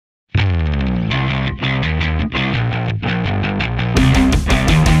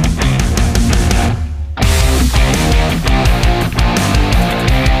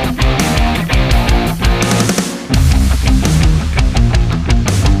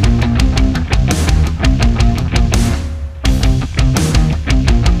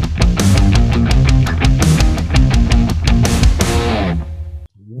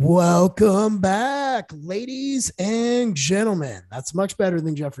Welcome back, ladies and gentlemen. That's much better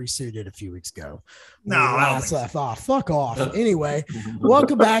than Jeffrey Sue did a few weeks ago. No, last left off. Fuck off. Anyway,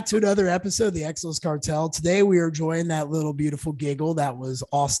 welcome back to another episode of the Excellence Cartel. Today we are joined that little beautiful giggle that was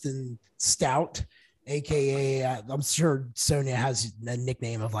Austin Stout, aka I'm sure Sonia has a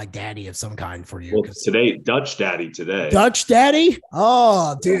nickname of like Daddy of some kind for you. Well, today Dutch Daddy today. Dutch Daddy?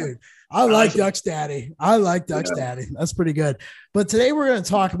 Oh, dude. I like Dutch Daddy. I like Dutch Daddy. That's pretty good. But today we're going to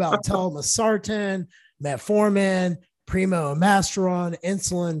talk about telmisartan, metformin, primo masteron,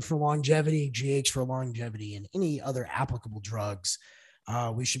 insulin for longevity, GH for longevity, and any other applicable drugs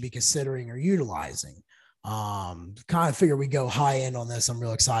we should be considering or utilizing. Kind of figure we go high end on this. I'm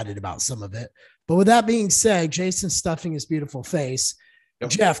real excited about some of it. But with that being said, Jason's stuffing his beautiful face. Yep.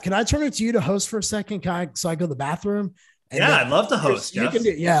 Jeff, can I turn it to you to host for a second? So I go to the bathroom? And I'd love to host. You can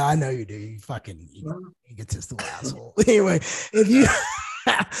do, yeah, I know you do. You get this little asshole. Anyway,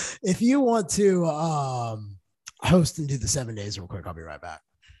 if you want to host and do the 7 days real quick, I'll be right back.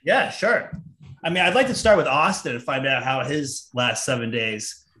 Yeah, sure. I mean, I'd like to start with Austin and find out how his last 7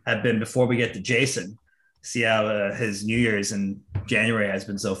 days have been before we get to Jason. See how his New Year's in January has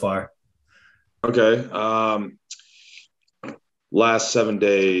been so far. Okay. Last 7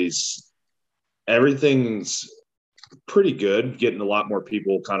 days, everything's pretty good. Getting a lot more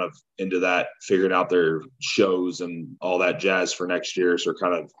people kind of into that, figuring out their shows and all that jazz for next year. So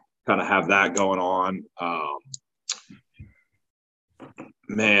kind of have that going on.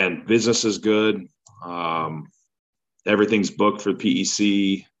 Man, business is good. Everything's booked for the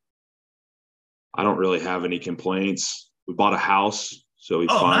PEC. I don't really have any complaints. We bought a house, so we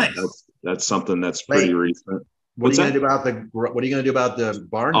find nice. That's something that's pretty recent. What are you going to do about the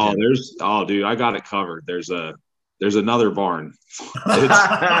barn? Dude, I got it covered. There's another barn.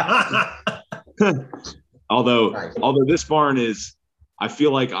 Although this barn is, I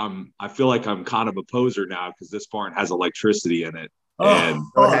feel like I'm kind of a poser now because this barn has electricity in it. So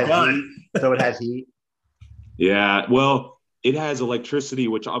it has heat. Yeah, well, it has electricity,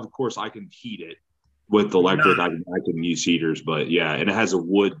 which of course I can heat it with electric. I can use heaters, but yeah, and it has a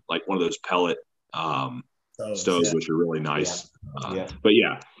wood, like one of those pellet stoves, which are really nice. But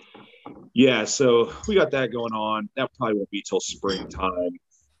yeah, so we got that going on. That probably won't be till springtime.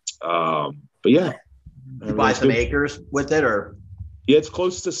 But yeah. Did you buy some acres with it, or? Yeah, it's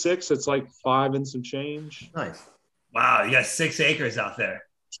close to 6. It's like 5 and some change. Nice. Wow, you got 6 acres out there.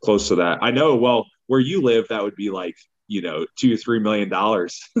 It's close to that. I know. Well, where you live, that would be like, $2 to $3 million.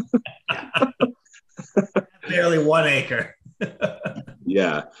 Barely 1 acre.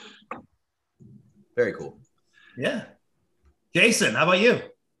 Yeah. Very cool. Yeah. Jason, how about you?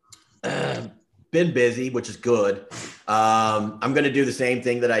 Been busy, which is good. I'm going to do the same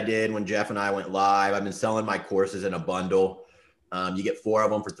thing that I did when Jeff and I went live. I've been selling my courses in a bundle. You get 4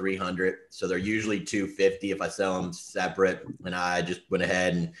 of them for $300. So they're usually $250 if I sell them separate. And I just went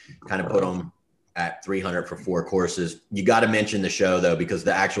ahead and kind of put them at $300 for 4 courses. You got to mention the show though, because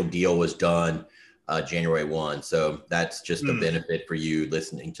the actual deal was done January 1. So that's just a benefit for you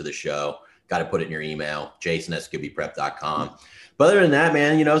listening to the show. Got to put it in your email, jason@scoobyprep.com. But other than that,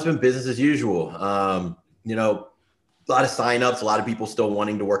 man, it's been business as usual. A lot of signups, a lot of people still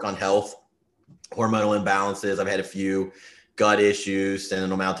wanting to work on health, hormonal imbalances. I've had a few gut issues, sending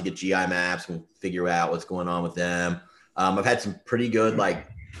them out to get GI maps and figure out what's going on with them. I've had some pretty good, like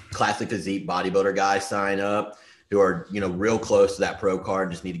classic physique bodybuilder guys sign up who are, real close to that pro card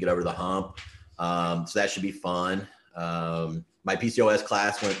and just need to get over the hump. So that should be fun. My PCOS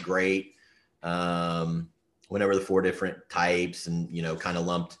class went great. Went over the 4 different types and, kind of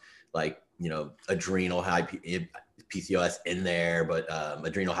lumped adrenal high PCOS in there, but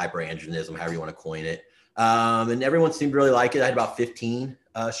adrenal hyperandrogenism, however you want to coin it. And everyone seemed to really like it. I had about 15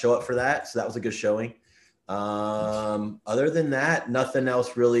 show up for that. So that was a good showing. Other than that, nothing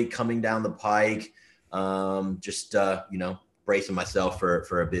else really coming down the pike. Just bracing myself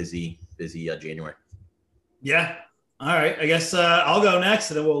for a busy January. Yeah. All right. I guess I'll go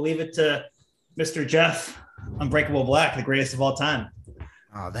next, and then we'll leave it to Mr. Jeff Unbreakable Black, the greatest of all time.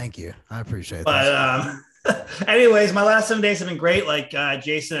 Oh, thank you. I appreciate that. But anyways, my last 7 days have been great. Like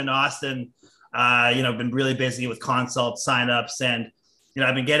Jason and Austin, been really busy with consults, signups, and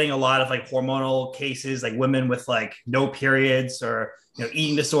I've been getting a lot of like hormonal cases, like women with like no periods or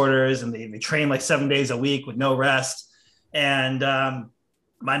eating disorders, and they train like 7 days a week with no rest. And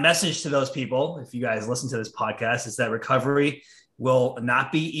my message to those people, if you guys listen to this podcast, is that recovery will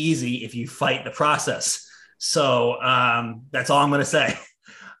not be easy if you fight the process. So that's all I'm going to say.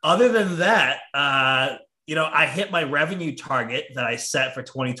 Other than that, I hit my revenue target that I set for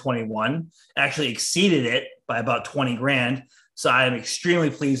 2021, actually exceeded it by about 20 grand. So I am extremely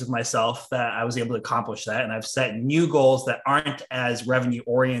pleased with myself that I was able to accomplish that. And I've set new goals that aren't as revenue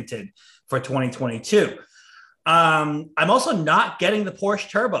oriented for 2022. I'm also not getting the Porsche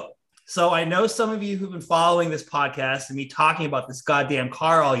Turbo. So I know some of you who've been following this podcast and me talking about this goddamn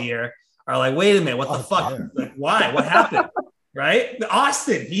car all year are like, wait a minute, what the fuck? Like, why? What happened? Right?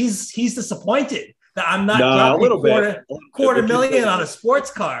 Austin, he's disappointed that I'm not dropping quarter million on a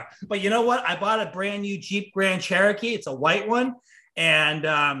sports car. But you know what? I bought a brand new Jeep Grand Cherokee. It's a white one. And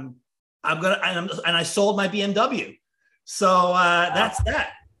I sold my BMW. So that's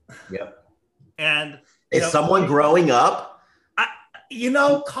that. Yep. And is someone growing up?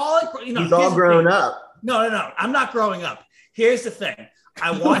 Call it. He's all grown up. No. I'm not growing up. Here's the thing.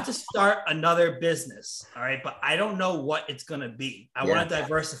 I want to start another business. All right. But I don't know what it's going to be. I want to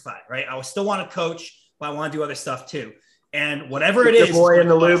diversify. Right. I still want to coach, but I want to do other stuff too. And whatever it is. Keep the boy in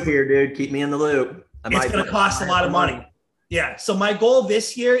the loop here, dude. Keep me in the loop. It's going to cost a lot of money. Yeah. So my goal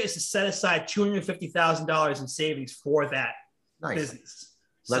this year is to set aside $250,000 in savings for that business.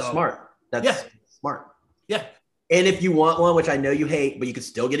 That's smart. That's smart. Yeah. And if you want one, which I know you hate, but you can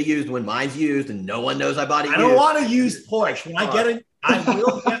still get a used one. Mine's used and no one knows I bought it. I don't want to use Porsche. When I get it, I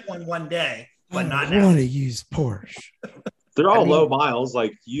will get one day, but not now. I want to use Porsche. They're all low miles,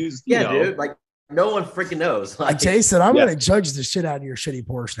 like used. Dude. Like no one freaking knows. Like Jason, I'm going to judge the shit out of your shitty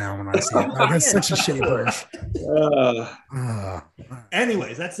Porsche now when I see it. Like, that's such a shitty Porsche.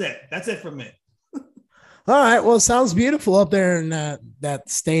 Anyways, that's it. That's it from me. All right. Well, it sounds beautiful up there in that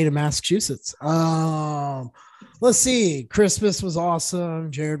state of Massachusetts. Let's see. Christmas was awesome.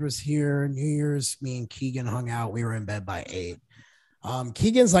 Jared was here. New Year's, me and Keegan hung out. We were in bed by 8.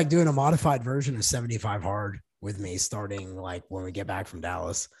 Keegan's like doing a modified version of 75 hard with me starting like when we get back from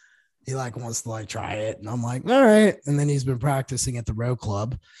Dallas. He like wants to like try it. And I'm like, all right. And then he's been practicing at the row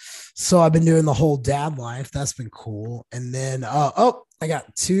club. So I've been doing the whole dad life. That's been cool. And then, I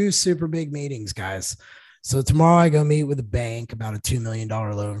got 2 super big meetings, guys. So tomorrow I go meet with a bank about a $2 million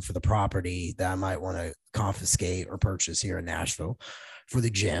loan for the property that I might want to confiscate or purchase here in Nashville for the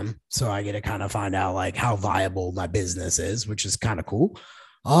gym. So I get to kind of find out like how viable my business is, which is kind of cool.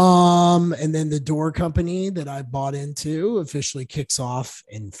 And then the door company that I bought into officially kicks off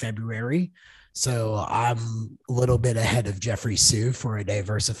in February. So I'm a little bit ahead of Jeffrey Sue for a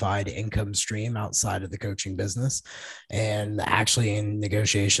diversified income stream outside of the coaching business, and actually in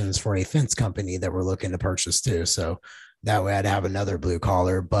negotiations for a fence company that we're looking to purchase too. So that way I'd have another blue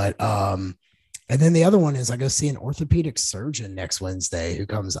collar. But and then the other one is I go see an orthopedic surgeon next Wednesday who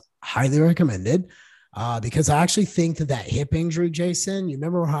comes highly recommended because I actually think that hip injury, Jason, you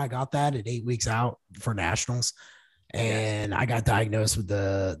remember how I got that at 8 weeks out for nationals? And I got diagnosed with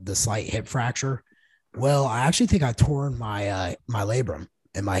the slight hip fracture. Well, I actually think I tore my my labrum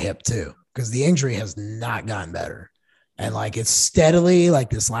in my hip too, because the injury has not gotten better. And like it's steadily like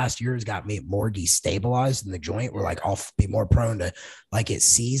this last year has got me more destabilized in the joint where like I'll be more prone to like it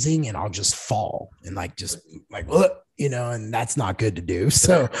seizing and I'll just fall and like just like, and that's not good to do.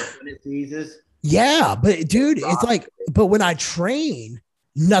 So when it seizes. Yeah, but dude, it's like, but when I train,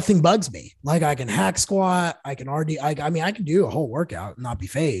 nothing bugs me. Like I can hack squat, I can RD. I can do a whole workout and not be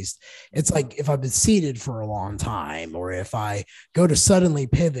phased. It's like if I've been seated for a long time, or if I go to suddenly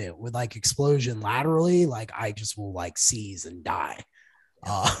pivot with like explosion laterally, like I just will like seize and die.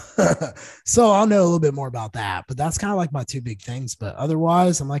 So I'll know a little bit more about that, but that's kind of like my 2 big things. But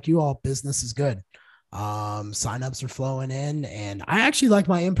otherwise, I'm like you all, business is good. Signups are flowing in, and I actually like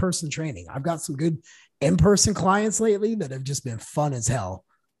my in-person training. I've got some good in-person clients lately that have just been fun as hell.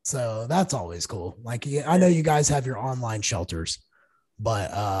 So that's always cool. Like, I know you guys have your online shelters,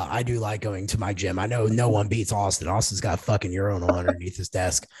 but I do like going to my gym. I know no one beats Austin. Austin's got a fucking urinal underneath his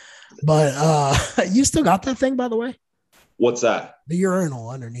desk, but you still got that thing, by the way? What's that? The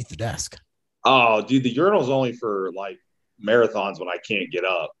urinal underneath the desk. Oh, dude, the urinal's only for like marathons when I can't get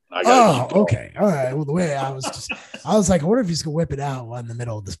up. Okay. All right. Well, the way I was like, I wonder if he's gonna whip it out in the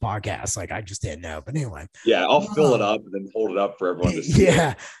middle of this podcast. Like, I just didn't know. But anyway. Yeah, I'll fill it up and then hold it up for everyone to see.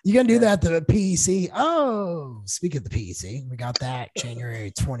 Yeah, you gonna do that at the PEC? Oh, speaking of the PEC, we got that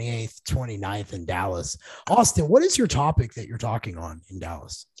January 28th, 29th in Dallas. Austin, what is your topic that you're talking on in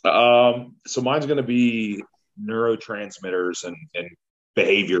Dallas? So mine's gonna be neurotransmitters and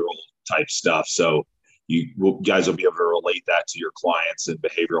behavioral type stuff. So you guys will be able to relate that to your clients and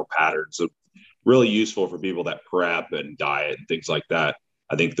behavioral patterns. So really useful for people that prep and diet and things like that.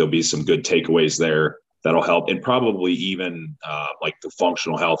 I think there'll be some good takeaways there that'll help, and probably even like the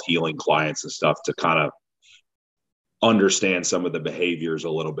functional health healing clients and stuff to kind of understand some of the behaviors a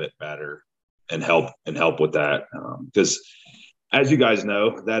little bit better and help with that. Because as you guys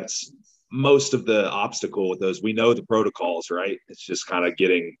know, that's most of the obstacle with those. We know the protocols, right? It's just kind of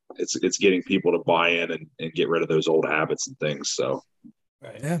getting people to buy in and get rid of those old habits and things. So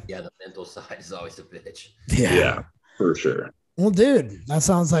right. Yeah, the mental side is always a bitch. Yeah, for sure. Well, dude, that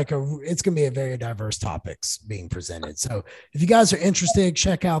sounds like it's going to be a very diverse topics being presented. So if you guys are interested,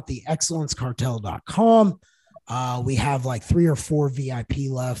 check out the excellencecartel.com. We have like 3 or 4 VIP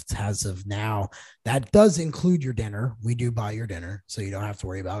left as of now. That does include your dinner. We do buy your dinner, so you don't have to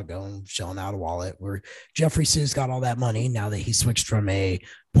worry about going shelling out a wallet. Jeffrey Sue's got all that money now that he switched from a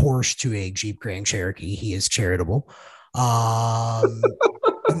Porsche to a Jeep Grand Cherokee. He is charitable. And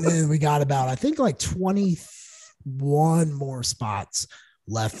then we got about, I think, like 21 more spots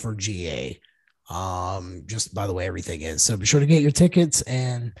left for GA. Just by the way everything is. So be sure to get your tickets,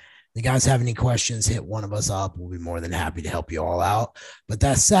 and if you guys have any questions, hit one of us up. We'll be more than happy to help you all out. But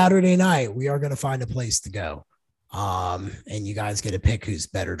that Saturday night, we are going to find a place to go. And you guys get to pick who's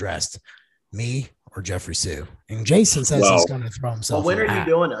better dressed, me or Jeffrey Sue. And Jason says he's going to throw himself. Well, when are you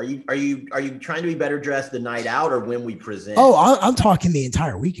doing? Are you trying to be better dressed the night out or when we present? Oh, I'm talking the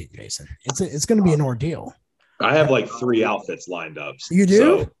entire weekend, Jason. It's going to be an ordeal. I have like 3 outfits lined up. You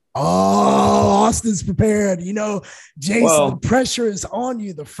do? So. Oh, Austin's prepared. You know, Jason, the pressure is on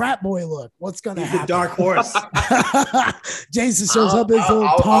you. The frat boy look. What's going to happen? The dark horse. Jason shows up his little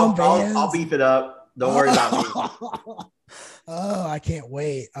Tom Vans. I'll beef it up. Don't worry about me. Oh, I can't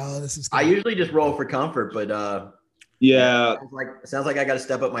wait. Oh, this is good. I usually just roll for comfort, but yeah. It sounds like I got to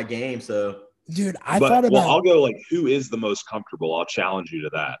step up my game. So, dude, thought about. Well, I'll go like, who is the most comfortable? I'll challenge you to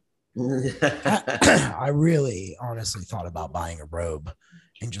that. I really honestly thought about buying a robe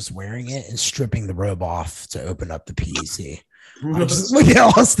and just wearing it and stripping the robe off to open up the PEC. Just look at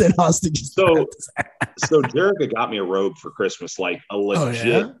Austin. So Jerica got me a robe for Christmas, like a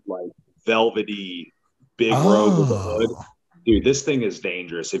legit, like velvety big robe with a hood. Dude, this thing is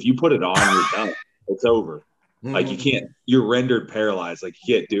dangerous. If you put it on, you're done. It's over. Like you're rendered paralyzed. Like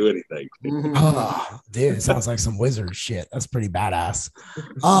you can't do anything. Dude, it sounds like some wizard shit. That's pretty badass.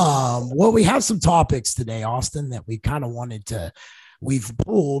 Well, we have some topics today, Austin, that we kind of we've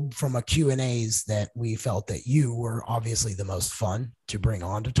pulled from a Q&As that we felt that you were obviously the most fun to bring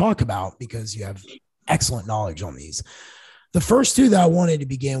on to talk about because you have excellent knowledge on these. The first 2 that I wanted to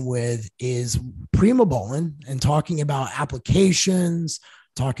begin with is Prima Bowling and talking about applications,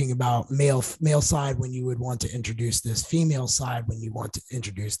 talking about male side when you would want to introduce this, female side when you want to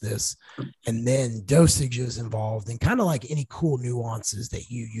introduce this, and then dosages involved and kind of like any cool nuances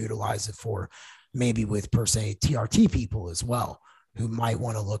that you utilize it for, maybe with per se TRT people as well, who might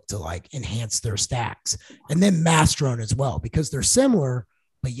want to look to like enhance their stacks, and then Mastrone as well, because they're similar,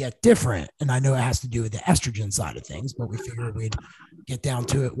 but yet different. And I know it has to do with the estrogen side of things, but we figured we'd get down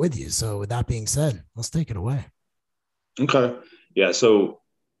to it with you. So with that being said, let's take it away. Okay. Yeah. So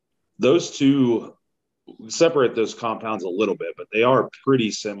those 2, separate those compounds a little bit, but they are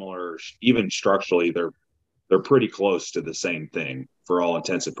pretty similar. Even structurally, they're pretty close to the same thing for all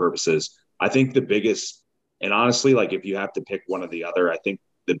intents and purposes. I think the biggest, and honestly, like if you have to pick one or the other, I think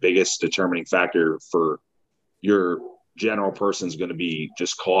the biggest determining factor for your general person is going to be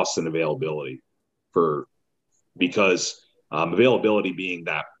just cost and availability because availability being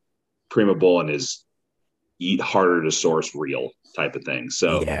that Prima Bowling is harder to source real type of thing.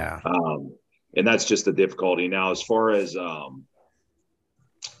 So, and that's just the difficulty. Now, as far as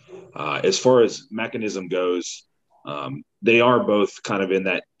mechanism goes, they are both kind of in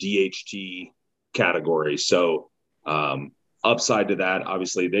that DHT category. So upside to that,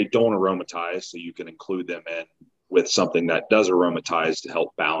 obviously they don't aromatize, so you can include them in with something that does aromatize to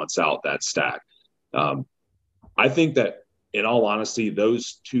help balance out that stack. I think that in all honesty,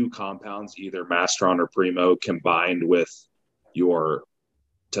 those 2 compounds, either Masteron or Primo, combined with your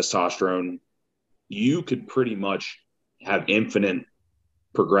testosterone, you could pretty much have infinite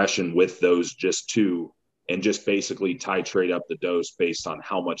progression with those just 2 and just basically titrate up the dose based on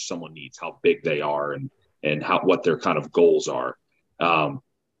how much someone needs, how big they are, and what their kind of goals are.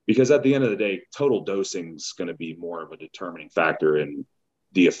 Because at the end of the day, total dosing is going to be more of a determining factor in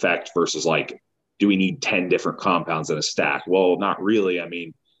the effect versus like, do we need 10 different compounds in a stack? Well, not really. I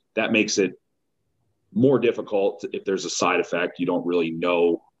mean, that makes it more difficult. If there's a side effect, you don't really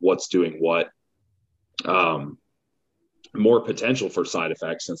know what's doing what. More potential for side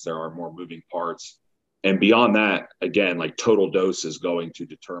effects since there are more moving parts. And beyond that, again, like total dose is going to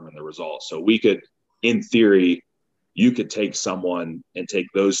determine the result. So we could, in theory, you could take someone and take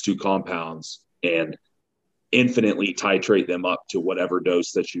those 2 compounds and infinitely titrate them up to whatever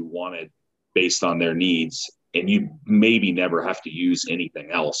dose that you wanted based on their needs. And you maybe never have to use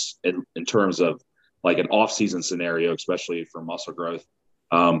anything else in terms of like an off-season scenario, especially for muscle growth.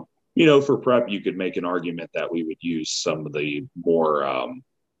 For prep, you could make an argument that we would use some of the more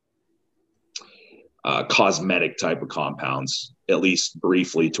cosmetic type of compounds, at least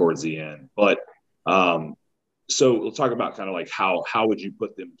briefly towards the end. But so we'll talk about kind of like how would you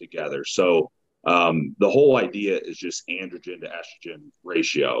put them together. So the whole idea is just androgen to estrogen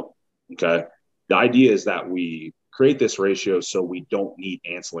ratio. Okay. The idea is that we create this ratio so we don't need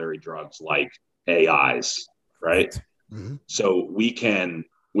ancillary drugs like AIs, right? Mm-hmm. So we can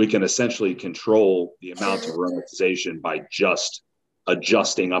essentially control the amount of aromatization by just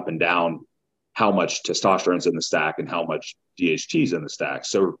adjusting up and down how much testosterone is in the stack and how much DHT is in the stack.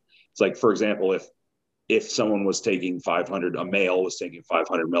 So it's like, for example, if someone was taking a male was taking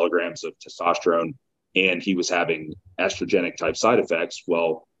 500 milligrams of testosterone and he was having estrogenic type side effects,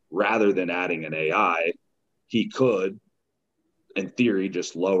 well, rather than adding an AI, he could, in theory,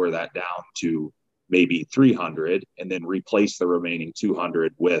 just lower that down to maybe 300 and then replace the remaining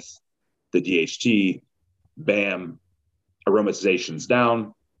 200 with the DHT. Bam, aromatization's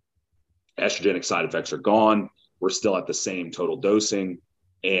down, estrogenic side effects are gone, we're still at the same total dosing,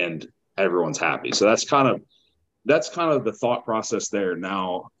 and everyone's happy. So that's kind of the thought process there.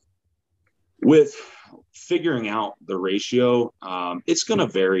 Now, with figuring out the ratio, it's going to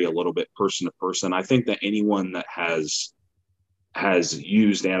vary a little bit person to person. I think that anyone that has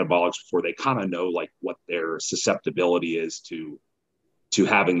used anabolics before, they kind of know like what their susceptibility is to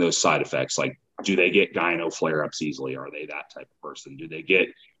having those side effects. Like, do they get gyno flare-ups easily? Are they that type of person? Do they get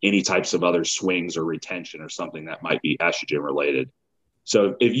any types of other swings or retention or something that might be estrogen related?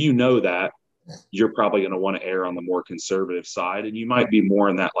 So if you know that, you're probably going to want to err on the more conservative side, and you might be more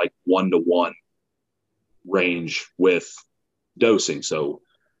in that like 1-to-1 range with dosing. So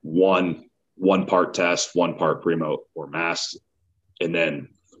one part test, 1 part primo or mass, and then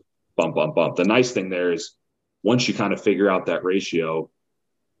bump. The nice thing there is once you kind of figure out that ratio,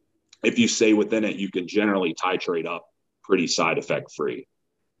 if you stay within it, you can generally titrate up pretty side effect free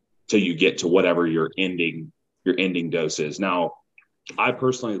till you get to whatever your ending dose is. Now, I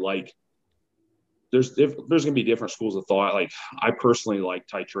personally like, there's going to be different schools of thought. Like, I personally like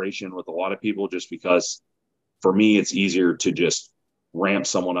titration with a lot of people just because for me, it's easier to just ramp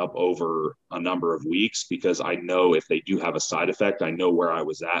someone up over a number of weeks because I know if they do have a side effect, I know where I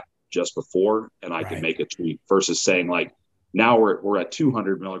was at just before and I can make a tweak versus saying like, now we're at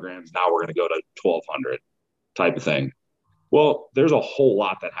 200 milligrams. Now we're going to go to 1200 type of thing. Well, there's a whole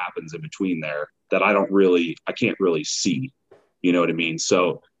lot that happens in between there that I can't really see. You know what I mean?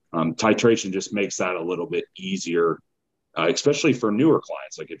 So titration just makes that a little bit easier, especially for newer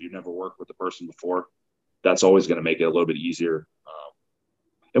clients. Like if you've never worked with the person before, that's always going to make it a little bit easier.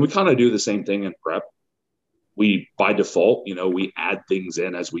 And we kind of do the same thing in prep. We, by default, we add things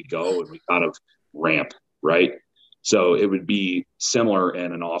in as we go and we kind of ramp, right? So it would be similar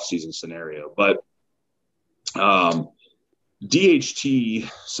in an off-season scenario. But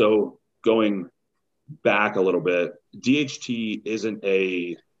DHT, so going back a little bit, DHT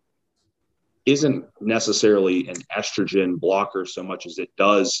isn't necessarily an estrogen blocker so much as it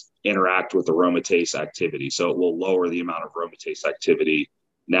does interact with aromatase activity. So it will lower the amount of aromatase activity.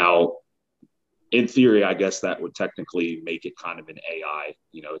 Now, in theory, I guess that would technically make it kind of an AI.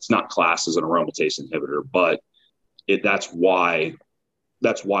 It's not classed as an aromatase inhibitor, but that's why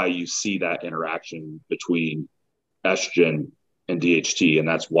you see that interaction between estrogen and DHT, and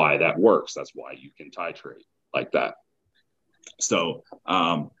that's why that works. That's why you can titrate like that. So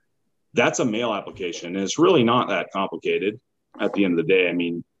that's a male application, and it's really not that complicated at the end of the day. I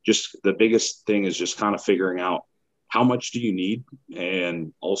mean, just the biggest thing is just kind of figuring out how much do you need,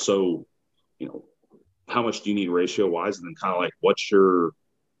 and also, how much do you need ratio wise, and then kind of like what's your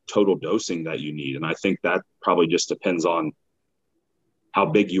total dosing that you need. And I think that probably just depends on how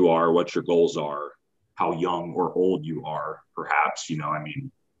big you are, what your goals are, how young or old you are, perhaps.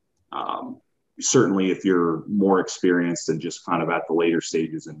 Certainly if you're more experienced and just kind of at the later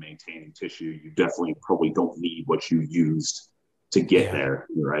stages in maintaining tissue, you definitely probably don't need what you used to get there,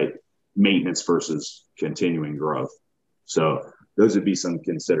 right? Maintenance versus continuing growth. So those would be some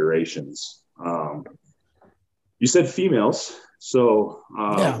considerations. You said females. So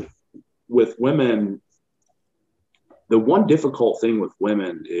with women, the one difficult thing with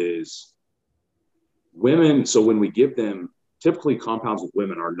women is so when we give them, typically compounds with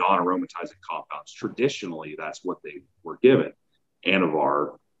women are non-aromatizing compounds. Traditionally, that's what they were given.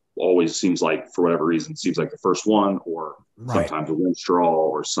 Anavar always seems like, for whatever reason, seems like the first one, or sometimes a Winstrol,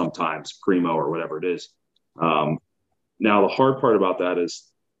 or sometimes Primo, or whatever it is. Now, the hard part about that is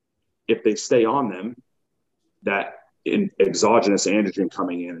if they stay on them, that exogenous androgen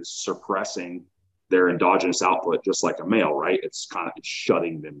coming in is suppressing their endogenous output just like a male, right? It's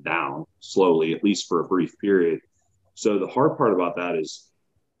shutting them down slowly, at least for a brief period. So the hard part about that is,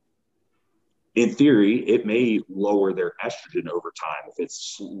 in theory, it may lower their estrogen over time. If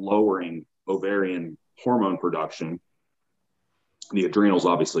it's lowering ovarian hormone production, the adrenals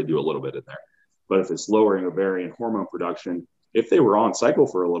obviously do a little bit in there. But if it's lowering ovarian hormone production, if they were on cycle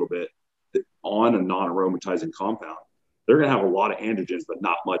for a little bit on a non-aromatizing compound, they're going to have a lot of androgens, but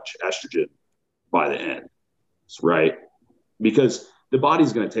not much estrogen by the end, right? Because the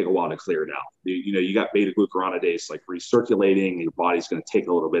body's going to take a while to clear it out. You got beta glucuronidase like recirculating, and your body's going to take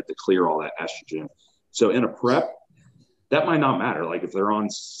a little bit to clear all that estrogen. So in a prep, that might not matter. Like if they're on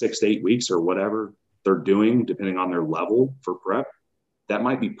 6 to 8 weeks or whatever they're doing, depending on their level for prep, that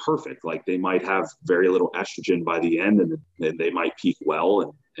might be perfect. Like they might have very little estrogen by the end, and then they might peak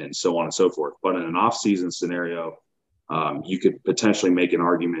well, and so on and so forth. But in an off-season scenario, you could potentially make an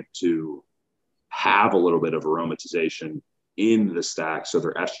argument to have a little bit of aromatization in the stack so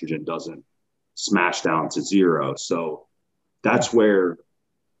their estrogen doesn't smash down to zero. So that's where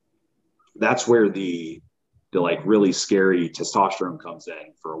the like really scary testosterone comes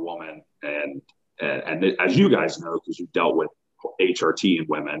in for a woman. And as you guys know, because you've dealt with HRT in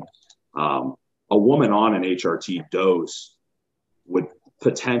women, a woman on an HRT dose would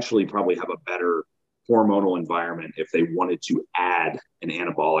potentially probably have a better hormonal environment if they wanted to add an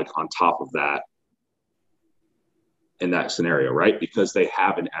anabolic on top of that in that scenario, right? Because they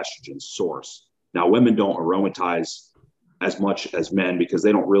have an estrogen source. Now, women don't aromatize as much as men because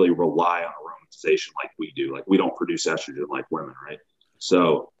they don't really rely on aromatization like we do. Like we don't produce estrogen like women, right?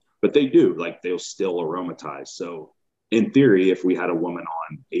 So, but they do, like they'll still aromatize. So in theory, if we had a woman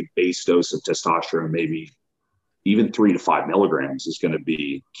on a base dose of testosterone, maybe even 3 to 5 milligrams is going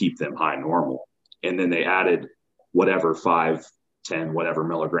to keep them high normal. And then they added whatever 5, 10, whatever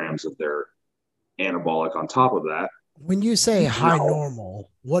milligrams of their anabolic on top of that. When you say high normal,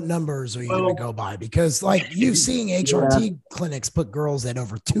 what numbers are you going to go by? Because like you've seen HRT clinics put girls at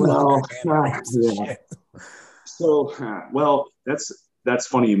over 200 milligrams. Yeah. So, that's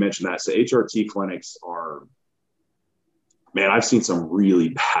funny you mentioned that. So HRT clinics are, man, I've seen some really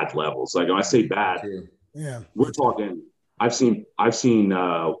bad levels. Like when I say bad, we're talking, I've seen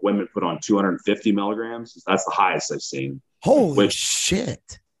women put on 250 milligrams. That's the highest I've seen. Holy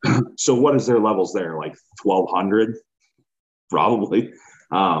shit. So what is their levels there? Like 1,200? Probably.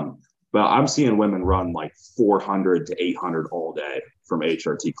 But I'm seeing women run like 400 to 800 all day from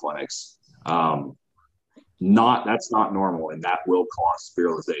HRT clinics. That's not normal, and that will cause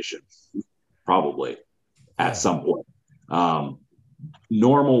sterilization probably at some point.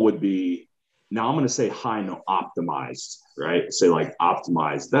 Normal would be, now I'm going to say high, no, optimized, right? Say like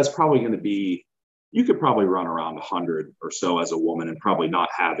optimized. That's probably going to be, you could probably run around 100 or so as a woman and probably not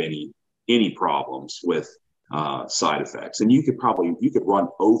have any problems with side effects. And you could run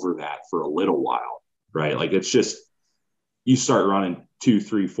over that for a little while, right? Like it's just, you start running 200,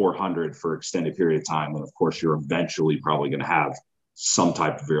 300, 400 for extended period of time. And of course you're eventually probably going to have some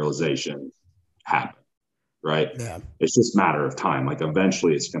type of virilization happen, right? Yeah. It's just a matter of time. Like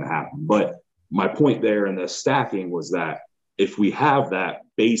eventually it's going to happen. But my point there in the stacking was that if we have that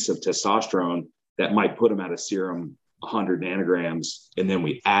base of testosterone that might put them at a serum 100 nanograms, and then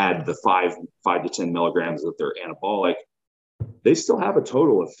we add the 5 to 10 milligrams of their anabolic, they still have a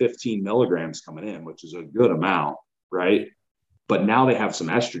total of 15 milligrams coming in, which is a good amount, right? But now they have some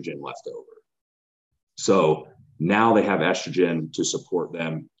estrogen left over. So now they have estrogen to support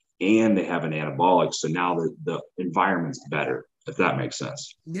them, and they have an anabolic. So now the environment's better, if that makes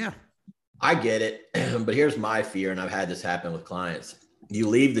sense. Yeah. I get it. But here's my fear, and I've had this happen with clients. You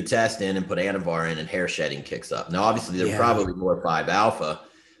leave the test in and put Anavar in, and hair shedding kicks up. Now, obviously, they're probably more 5 alpha,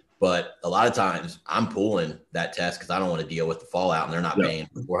 but a lot of times I'm pulling that test because I don't want to deal with the fallout, and they're not paying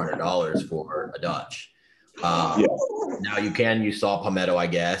 $400 for a Dutch. Now you can use saw palmetto, I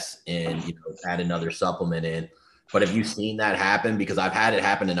guess, and add another supplement in. But have you seen that happen? Because I've had it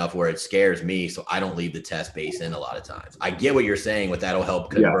happen enough where it scares me, so I don't leave the test base in a lot of times. I get what you're saying with that'll help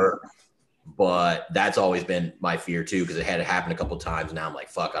convert. But that's always been my fear too, because it had happened a couple of times. Now I'm like,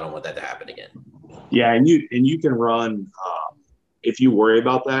 fuck, I don't want that to happen again. Yeah, and you can run, if you worry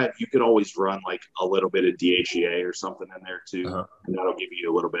about that, you could always run like a little bit of DHEA or something in there too, and that'll give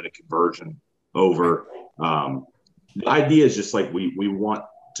you a little bit of conversion over. The idea is just like we want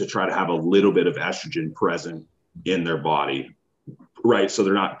to try to have a little bit of estrogen present in their body, right? So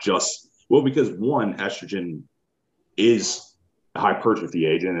they're not just, because one, estrogen is a hypertrophy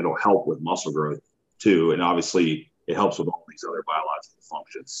agent. It'll help with muscle growth too. And obviously it helps with all these other biological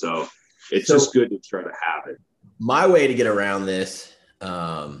functions. So it's just good to try to have it. My way to get around this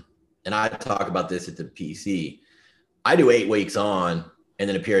and I talk about this at the PC, I do 8 weeks on and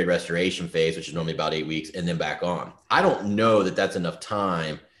then a period restoration phase, which is normally about 8 weeks, and then back on. I don't know that that's enough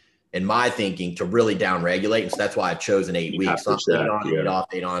time in my thinking to really down regulate. And so that's why I've chosen 8 weeks. So I'm 8 on, 8 off,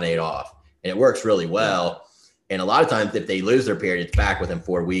 8 on, 8 off. And it works really well. And a lot of times if they lose their period, it's back within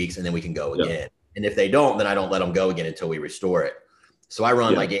 4 weeks and then we can go again. And if they don't, then I don't let them go again until we restore it. So I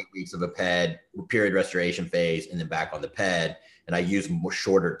run like 8 weeks of a PED, period restoration phase, and then back on the PED. And I use more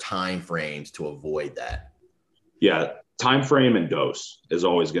shorter time frames to avoid that. Yeah. Time frame and dose is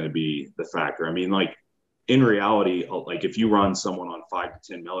always going to be the factor. I mean, like in reality, like if you run someone on 5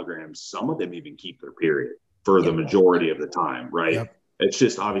 to 10 milligrams, some of them even keep their period for the majority of the time, right? Yep. It's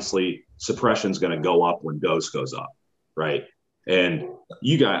just obviously suppression is going to go up when dose goes up, right? And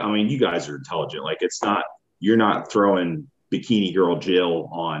you guys are intelligent. Like it's not, you're not throwing bikini girl Jill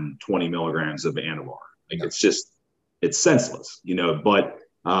on 20 milligrams of Anavar. Like it's just, it's senseless, you know, but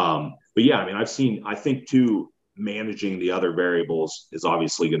yeah, I mean, I think too, managing the other variables is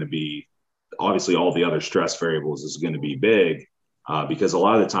obviously going to be, obviously all the other stress variables is going to be big because a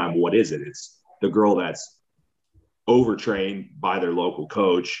lot of the time, what is it? It's the girl that's overtrained by their local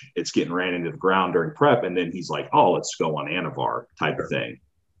coach. It's getting ran into the ground during prep. And then he's like, oh, let's go on Anavar type of thing.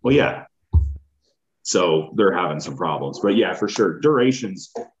 Well, yeah. So they're having some problems, but yeah, for sure.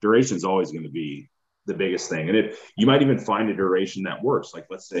 Duration's always going to be the biggest thing. And you might even find a duration that works. Like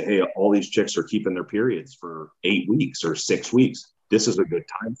let's say, hey, all these chicks are keeping their periods for 8 weeks or 6 weeks. This is a good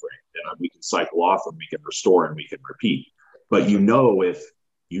time frame. And we can cycle off and we can restore and we can repeat. But if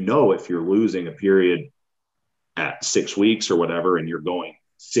you're losing a period at 6 weeks or whatever, and you're going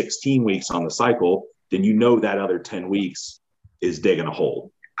 16 weeks on the cycle, then that other 10 weeks is digging a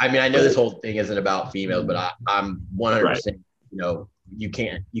hole. I mean, I know this whole thing isn't about females, but I'm 100%, you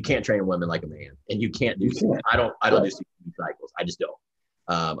can't train women like a man, and you can't do. I don't do 16 cycles. I just don't.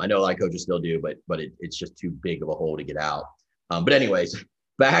 I know a lot of coaches still do, but it's just too big of a hole to get out. But anyways,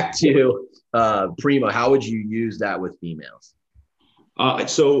 back to Primo. How would you use that with females?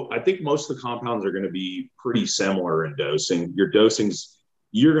 So I think most of the compounds are going to be pretty similar in dosing. Your dosings,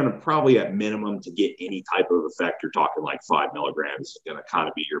 you're going to probably at minimum to get any type of effect, you're talking like 5 milligrams is going to kind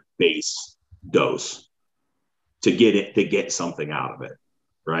of be your base dose to get something out of it.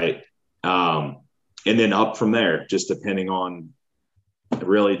 Right. And then up from there, it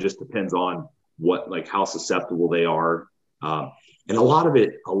really just depends on how susceptible they are. And a lot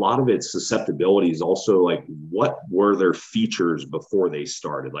of its susceptibility is also like, what were their features before they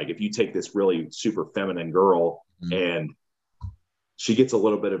started? Like if you take this really super feminine girl and she gets a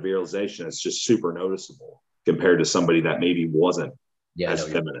little bit of virilization, it's just super noticeable compared to somebody that maybe wasn't as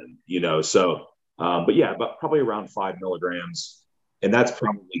feminine, So, but probably around 5 milligrams. And that's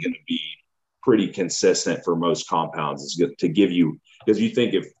probably going to be pretty consistent for most compounds is to give you, because you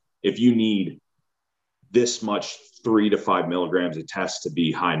think if you need this much 3 to 5 milligrams of test to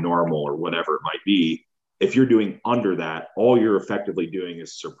be high normal or whatever it might be, if you're doing under that, all you're effectively doing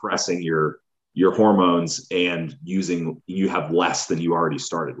is suppressing your hormones and you have less than you already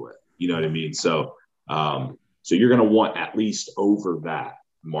started with. You know what I mean? So you're going to want at least over that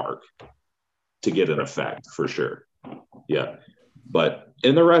mark to get an effect for sure. Yeah.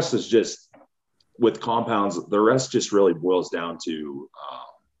 And the rest is just with compounds, the rest just really boils down to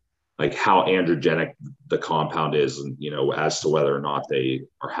like how androgenic the compound is and, as to whether or not they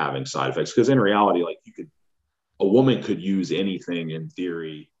are having side effects. Because in reality, like a woman could use anything in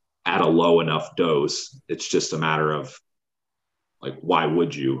theory at a low enough dose. It's just a matter of like, why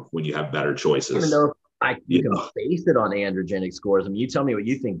would you when you have better choices? I don't know if you can base it on androgenic scores. I mean, you tell me what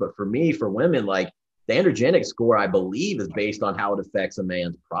you think, but for me, for women, like the androgenic score, I believe is based on how it affects a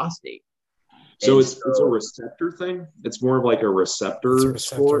man's prostate. So it's a receptor thing. It's more of like a receptor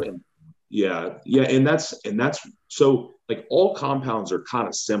score. Yeah. And that's so like all compounds are kind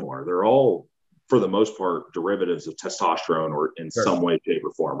of similar. They're all, for the most part, derivatives of testosterone or in some way, shape,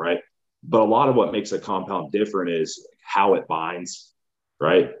 or form, right? But a lot of what makes a compound different is how it binds,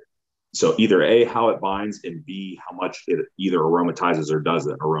 right? So either A, how it binds, and B, how much it either aromatizes or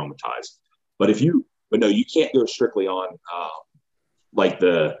doesn't aromatize. But no, you can't go strictly on like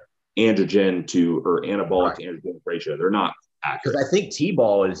the androgen or anabolic to androgenic ratio. They're not accurate. Because I think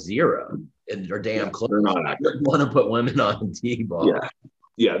T-ball is 0 and they're damn close. They're not accurate. You want to put women on T-ball.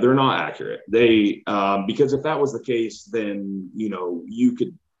 Yeah, they're not accurate. They because if that was the case, then you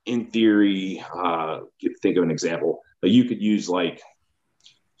could, in theory, think of an example. You could use like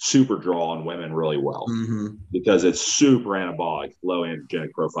super draw on women really well because it's super anabolic, low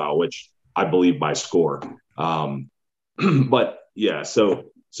androgenic profile, which I believe by score. But yeah, so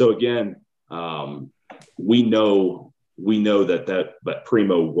again, we know we know that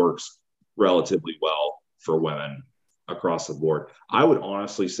Primo works relatively well for women across the board. I would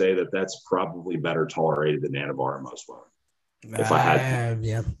honestly say that that's probably better tolerated than Anavar in most women. If I had to.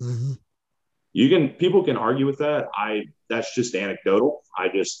 Yeah. People can argue with that. That's just anecdotal.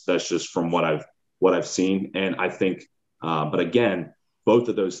 That's just from what I've seen. And I think, but again, both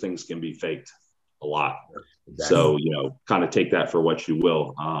of those things can be faked a lot. Exactly. So, kind of take that for what you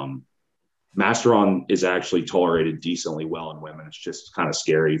will. Masteron is actually tolerated decently well in women. It's just kind of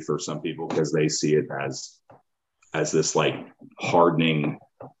scary for some people because they see it as this like hardening,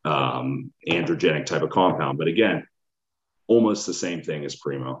 androgenic type of compound. But again, almost the same thing as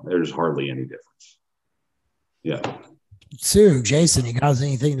Primo. There's hardly any difference. Yeah. Sue, Jason, you guys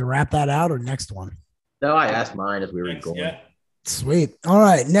anything to wrap that out or next one? No, I asked mine as we were going. Yeah. Sweet. All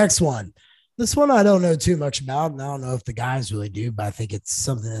right, next one. This one I don't know too much about, and I don't know if the guys really do, but I think it's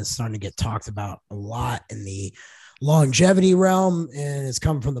something that's starting to get talked about a lot in the longevity realm, and it's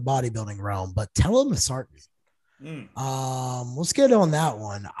come from the bodybuilding realm. But telomesartan. Let's get on that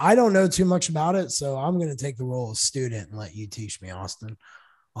one. I don't know too much about it, so I'm going to take the role of student and let you teach me, Austin,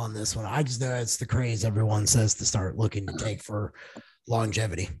 on this one. I just know it's the craze everyone says to start looking to take for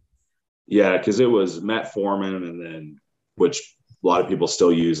longevity. Yeah, because it was metformin, and then which a lot of people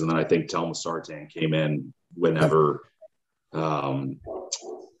still use, and then I think telmisartan came in whenever.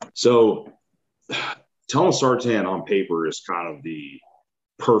 So telmisartan on paper is kind of the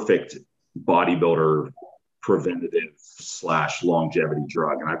perfect bodybuilder preventative / longevity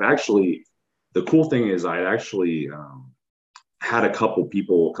drug. And the cool thing is I actually had a couple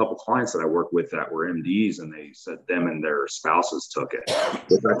clients that I work with that were MDs, and they said them and their spouses took it,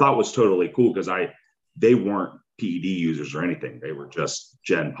 which I thought was totally cool because they weren't PED users or anything. They were just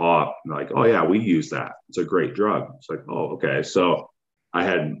Gen Pop. Like, oh yeah, we use that. It's a great drug. It's like, oh, okay. So I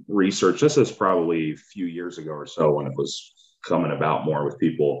had researched, this is probably a few years ago or so when it was coming about more with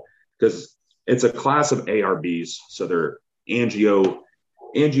people, because it's a class of ARBs. So they're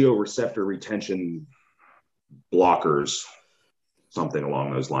angioreceptor retention blockers, something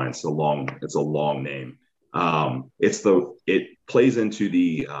along those lines. It's a long name. It plays into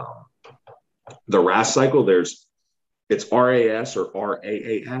the RAS cycle. It's RAS or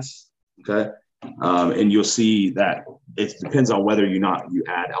RAAS. Okay. And you'll see that it depends on whether you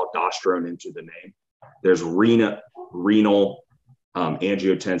add aldosterone into the name. There's renal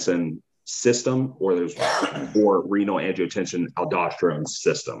angiotensin system, or renal angiotensin aldosterone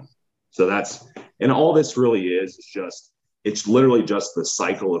system. So and all this really is just, it's literally just the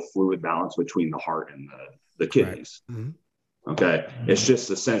cycle of fluid balance between the heart and the kidneys. Right. Mm-hmm. Okay. It's just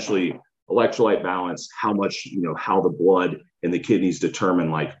essentially electrolyte balance, how much, how the blood and the kidneys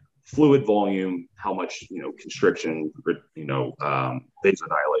determine like fluid volume, how much, constriction, vasodilation,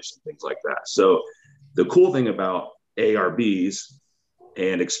 things like that. So the cool thing about ARBs,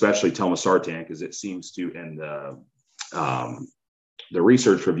 and especially telmisartan, because it seems to, in the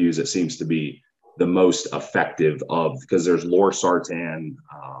research reviews, it seems to be the most effective because there's losartan,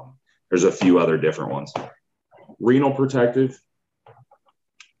 there's a few other different ones. Renal protective,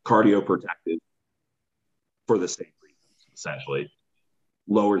 cardioprotective, for the same reasons, essentially.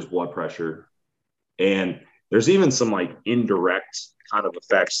 Lowers blood pressure. And there's even some like indirect kind of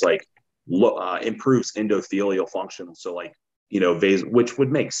effects, like improves endothelial function. So like, which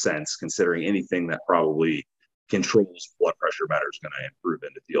would make sense considering anything that probably controls blood pressure better is going to improve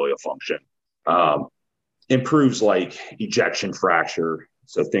endothelial function. Improves like ejection fracture.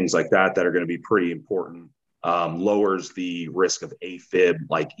 So things like that are going to be pretty important. Lowers the risk of AFib,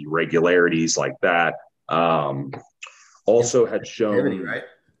 like irregularities like that. Also had shown, right?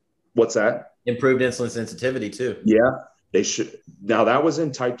 What's that? Improved insulin sensitivity too. Yeah, they should. Now that was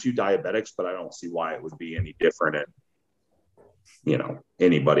in type 2 diabetics, but I don't see why it would be any different in,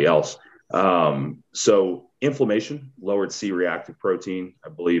 anybody else. So inflammation, lowered C-reactive protein, I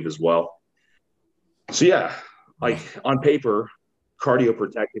believe as well. So yeah, like on paper,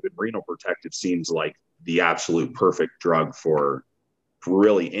 cardioprotective and renal protective seems like the absolute perfect drug for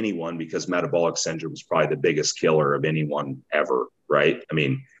really anyone, because metabolic syndrome is probably the biggest killer of anyone ever, right? I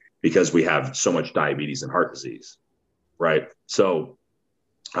mean, because we have so much diabetes and heart disease, right? So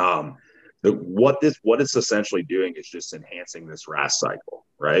what it's essentially doing is just enhancing this RAS cycle,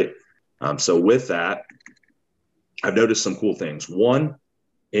 right? So with that, I've noticed some cool things. One,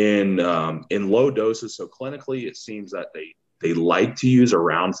 in low doses, so clinically, it seems that they like to use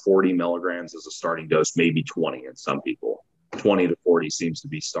around 40 milligrams as a starting dose, maybe 20 in some people. 20 to 40 seems to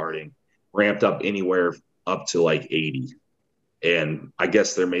be starting, ramped up anywhere up to like 80. And I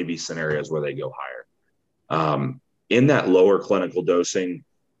guess there may be scenarios where they go higher. In that lower clinical dosing,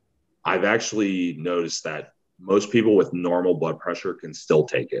 I've actually noticed that most people with normal blood pressure can still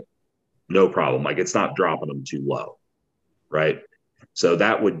take it. No problem. Like it's not dropping them too low. Right. So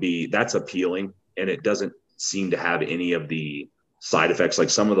that's appealing. And it doesn't seem to have any of the side effects. Like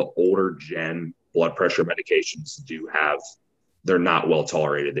some of the older gen blood pressure medications they're not well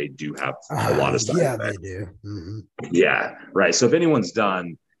tolerated. They do have a lot of side effects. They do. Mm-hmm. Yeah. Right. So if anyone's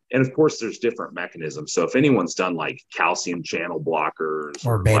done, and of course there's different mechanisms. So if anyone's done like calcium channel blockers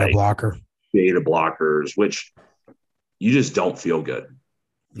or beta blockers, which you just don't feel good.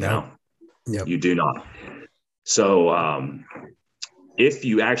 No. Yep. You do not. So if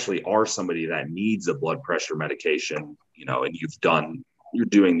you actually are somebody that needs a blood pressure medication, and you're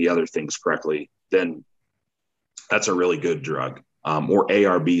doing the other things correctly, then that's a really good drug. Or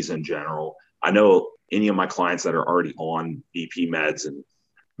ARBs in general. I know any of my clients that are already on BP meds and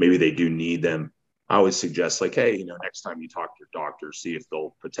maybe they do need them, I always suggest like, hey, next time you talk to your doctor, see if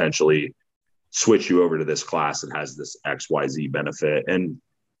they'll potentially switch you over to this class that has this XYZ benefit. And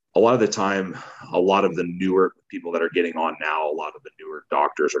a lot of the time, a lot of the newer people that are getting on now, a lot of the newer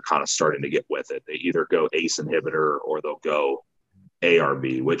doctors are kind of starting to get with it. They either go ACE inhibitor or they'll go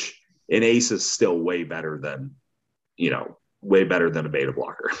ARB, which an ACE is still way better than a beta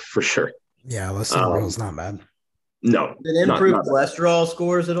blocker for sure. Yeah, lisinopril is not bad. No. Did it improve cholesterol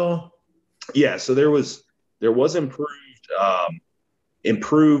scores at all? Yeah, so there was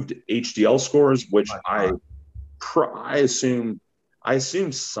improved HDL scores, which I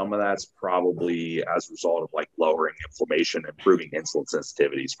assume some of that's probably as a result of like lowering inflammation, improving insulin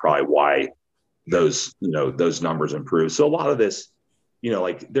sensitivity is probably why those numbers improve. So a lot of this,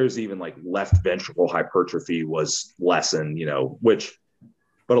 like there's even like left ventricle hypertrophy was lessened,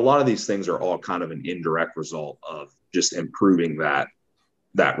 but a lot of these things are all kind of an indirect result of just improving that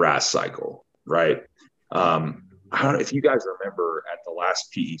RAS cycle, right? I don't know if you guys remember at the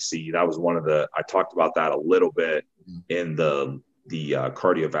last PEC, that was I talked about that a little bit in the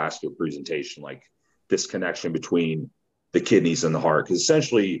cardiovascular presentation, like this connection between the kidneys and the heart. Because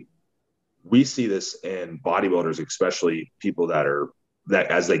essentially we see this in bodybuilders, especially people that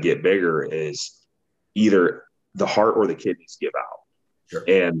as they get bigger, is either the heart or the kidneys give out. Sure.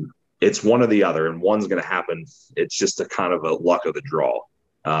 And it's one or the other, and one's going to happen. It's just a kind of a luck of the draw.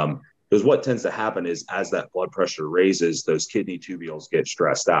 Because what tends to happen is as that blood pressure raises, those kidney tubules get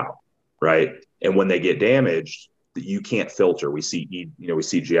stressed out, right? And when they get damaged, you can't filter. We see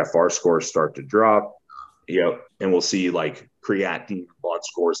GFR scores start to drop, and we'll see like creatinine blood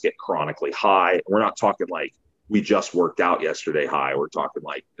scores get chronically high. We're not talking like we just worked out yesterday high. We're talking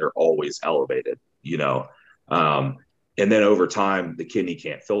like they're always elevated, and then over time, the kidney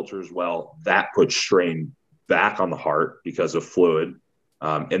can't filter as well. That puts strain back on the heart because of fluid.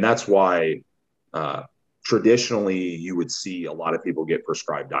 And that's why traditionally you would see a lot of people get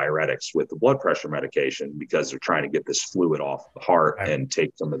prescribed diuretics with the blood pressure medication because they're trying to get this fluid off the heart and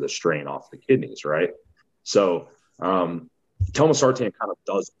take some of the strain off the kidneys, right? So telmisartan kind of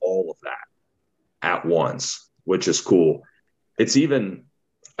does all of that at once, which is cool. It's even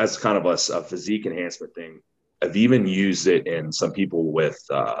as kind of a physique enhancement thing. I've even used it in some people with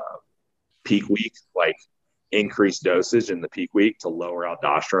peak week, like increased dosage in the peak week to lower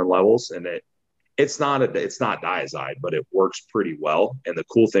aldosterone levels. And it's not diazide, but it works pretty well. And the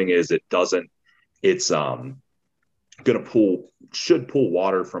cool thing is should pull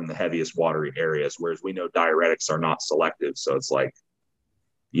water from the heaviest watery areas, whereas we know diuretics are not selective. So it's like,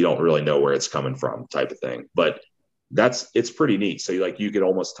 you don't really know where it's coming from type of thing, but it's pretty neat. So you could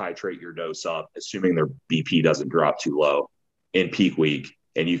almost titrate your dose up, assuming their BP doesn't drop too low in peak week,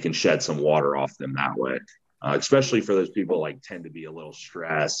 and you can shed some water off them that way. Especially for those people like tend to be a little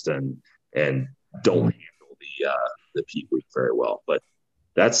stressed and don't handle the peak week very well. But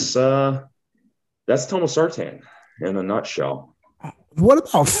that's telmisartan in a nutshell. What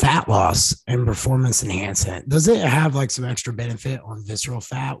about fat loss and performance enhancement? Does it have like some extra benefit on visceral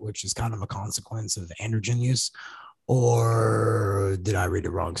fat, which is kind of a consequence of androgen use? Or did I read a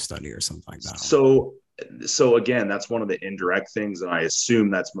wrong study or something like that? So again, that's one of the indirect things. And I assume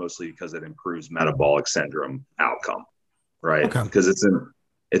that's mostly because it improves metabolic syndrome outcome, right? Okay. Because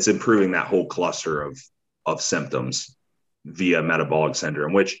it's improving that whole cluster of symptoms via metabolic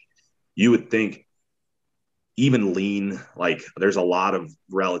syndrome, which you would think even lean, like there's a lot of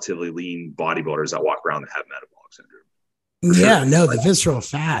relatively lean bodybuilders that walk around that have metabolic syndrome. Yeah, no, the visceral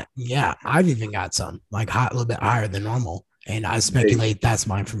fat. Yeah, I've even got some like a little bit higher than normal. And I speculate that's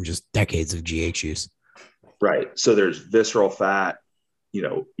mine from just decades of GH use. Right. So there's visceral fat,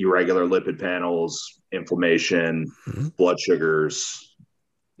 irregular lipid panels, inflammation, blood sugars,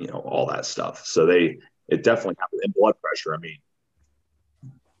 all that stuff. So it definitely happens. And blood pressure. I mean,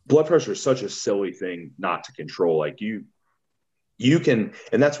 blood pressure is such a silly thing not to control. Like you can,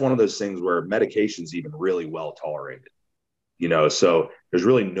 and that's one of those things where medication's even really well tolerated, so there's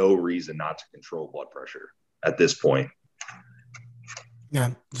really no reason not to control blood pressure at this point.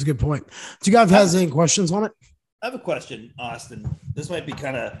 Yeah, that's a good point. Do you guys have any questions on it? I have a question, Austin. This might be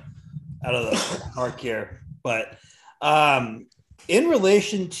kind of out of the park here, but in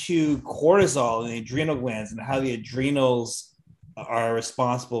relation to cortisol and the adrenal glands and how the adrenals are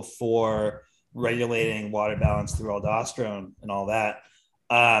responsible for regulating water balance through aldosterone and all that,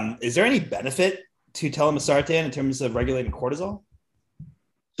 is there any benefit to telmisartan in terms of regulating cortisol?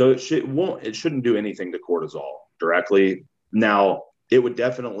 So it shouldn't do anything to cortisol directly. Now, it would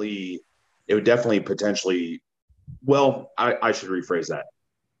definitely potentially, well, I should rephrase that.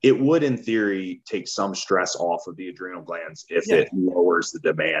 It would, in theory, take some stress off of the adrenal glands if it lowers the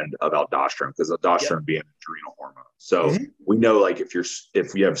demand of aldosterone, because aldosterone being an adrenal hormone. So we know, like,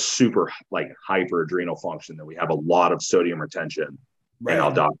 if we have super hyper adrenal function, then we have a lot of sodium retention and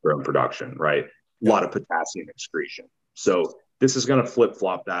aldosterone production, right? A lot of potassium excretion. So this is going to flip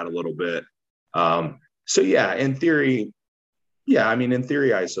flop that a little bit. So yeah, in theory,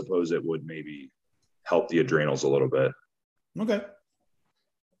 I suppose it would maybe help the adrenals a little bit. Okay.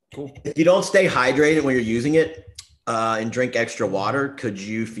 Cool. If you don't stay hydrated when you're using it and drink extra water, could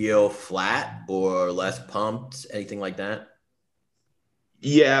you feel flat or less pumped, anything like that?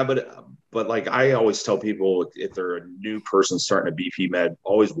 Yeah, but like I always tell people, if they're a new person starting a BP med,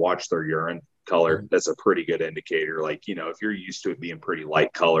 always watch their urine color. That's a pretty good indicator. Like, if you're used to it being pretty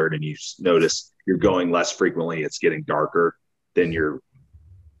light colored and you notice you're going less frequently, it's getting darker, then you're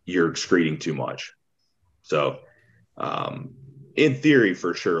excreting too much. So, in theory,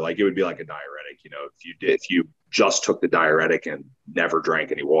 for sure, like it would be like a diuretic. If you just took the diuretic and never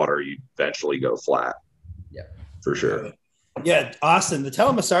drank any water, you eventually go flat. Yeah, for sure. Yeah, Austin, the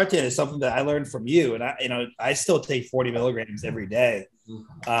telmisartan is something that I learned from you, and I still take 40 milligrams every day.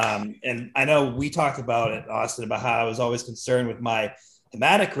 And I know we talked about it, Austin, about how I was always concerned with my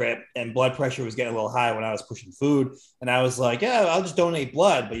hematocrit and blood pressure was getting a little high when I was pushing food. And I was like, yeah, I'll just donate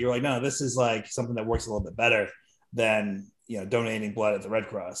blood. But you're like, no, this is like something that works a little bit better than, donating blood at the Red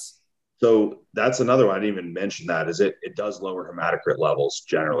Cross. So that's another one. I didn't even mention that is it does lower hematocrit levels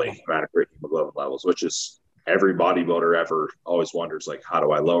generally, hematocrit hemoglobin levels, which is every bodybuilder ever always wonders, like, how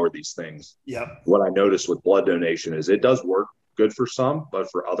do I lower these things? Yeah. What I noticed with blood donation is it does work good for some, but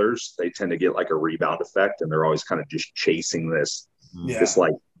for others, they tend to get like a rebound effect and they're always kind of just chasing this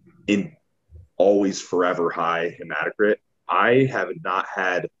like in always forever high hematocrit. I have not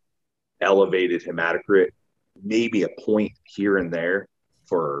had elevated hematocrit, maybe a point here and there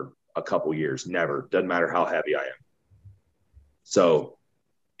for a couple years. Never. Doesn't matter how heavy I am. So,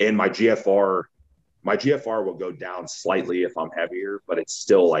 and my GFR will go down slightly if I'm heavier, but it's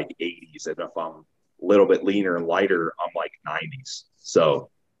still like 80s. And if I'm a little bit leaner and lighter, I'm like 90s. So,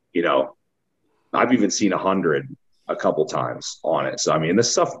 I've even seen 100 a couple times on it. So, I mean,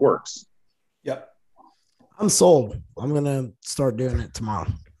 this stuff works. Yep. I'm sold. I'm going to start doing it tomorrow.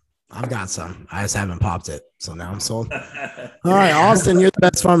 I've got some. I just haven't popped it. So now I'm sold. All right, Austin, you're the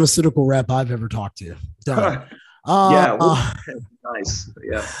best pharmaceutical rep I've ever talked to. Done. Nice.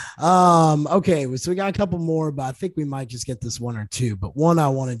 Yeah. Okay, so we got a couple more, but I think we might just get this one or two. But one I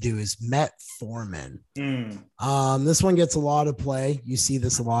want to do is metformin. This one gets a lot of play. You see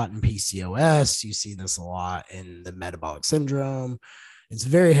this a lot in PCOS. You see this a lot in the metabolic syndrome. It's a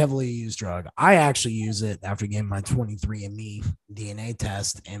very heavily used drug. I actually use it after getting my 23andMe DNA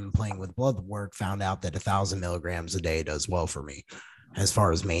test and playing with blood work, found out that 1,000 milligrams a day does well for me as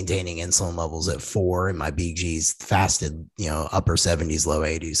far as maintaining insulin levels at 4 and my BG's fasted, upper 70s, low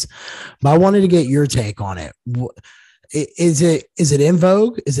 80s. But I wanted to get your take on it. Is it in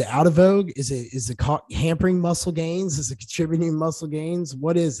vogue? Is it out of vogue? Is it hampering muscle gains? Is it contributing muscle gains?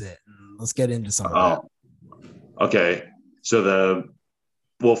 What is it? Let's get into some of that. Okay. So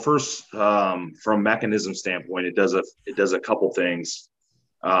first, from a mechanism standpoint, it does a couple things.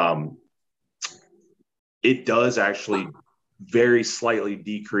 It does actually very slightly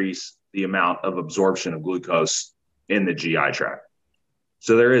decrease the amount of absorption of glucose in the GI tract.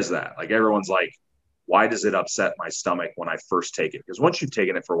 So there is that. Like, everyone's like, why does it upset my stomach when I first take it? Because once you've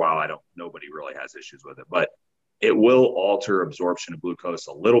taken it for a while, nobody really has issues with it, but it will alter absorption of glucose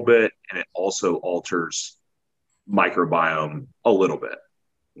a little bit. And it also alters microbiome a little bit.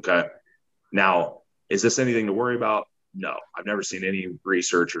 Okay. Now, is this anything to worry about? No, I've never seen any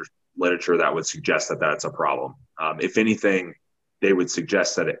research or literature that would suggest that that's a problem. If anything, they would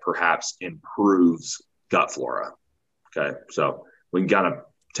suggest that it perhaps improves gut flora. Okay. So we can kind of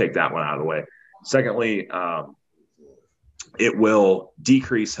take that one out of the way. Secondly, it will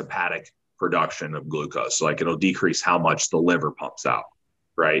decrease hepatic production of glucose. So like it'll decrease how much the liver pumps out,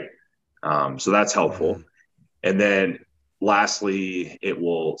 right? So that's helpful. Mm-hmm. And then lastly, it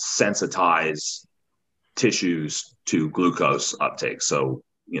will sensitize tissues to glucose uptake. So,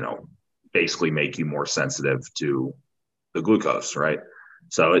 basically make you more sensitive to the glucose, right?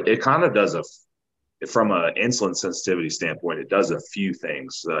 So it kind of does from an insulin sensitivity standpoint, it does a few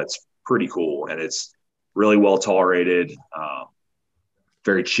things that's pretty cool. And it's really well tolerated,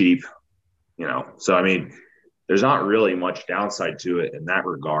 very cheap, So, I mean, there's not really much downside to it in that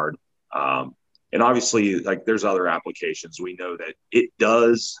regard. And obviously, like there's other applications. We know that it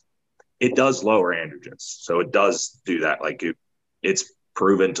does lower androgens. So it does do that. Like it's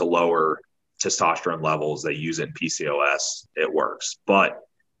proven to lower testosterone levels. They use it in PCOS. It works. But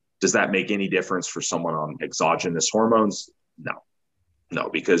does that make any difference for someone on exogenous hormones? No,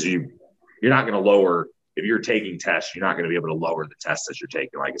 because you're not going to lower, if you're taking tests, you're not going to be able to lower the tests that you're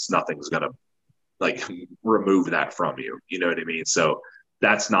taking. Like nothing's going to like remove that from you. You know what I mean? So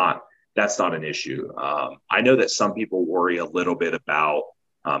that's not an issue. I know that some people worry a little bit about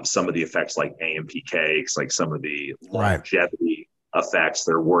some of the effects like AMPK, like some of the longevity effects.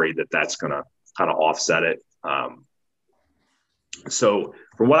 They're worried that that's going to kind of offset it. So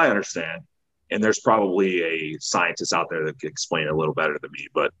from what I understand, and there's probably a scientist out there that can explain it a little better than me,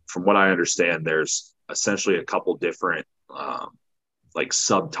 but from what I understand, there's essentially a couple different like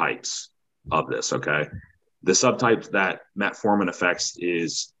subtypes of this. Okay. The subtype that metformin affects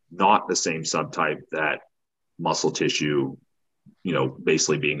is not the same subtype that muscle tissue,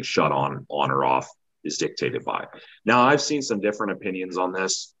 basically being shut on or off is dictated by. Now, I've seen some different opinions on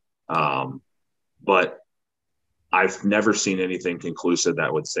this, but I've never seen anything conclusive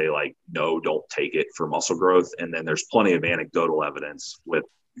that would say like, no, don't take it for muscle growth. And then there's plenty of anecdotal evidence with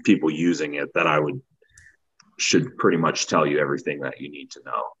people using it that should pretty much tell you everything that you need to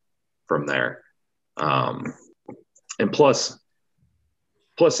know from there. And plus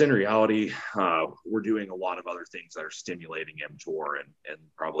in reality, we're doing a lot of other things that are stimulating mTOR and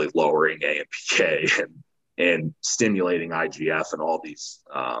probably lowering AMPK and stimulating IGF and all these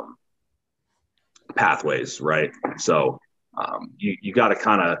pathways, right? So you got to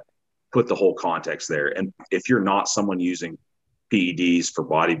kind of put the whole context there. And if you're not someone using PEDs for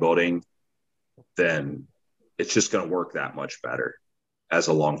bodybuilding, then it's just going to work that much better as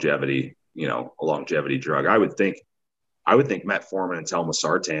a longevity drug. I would think metformin and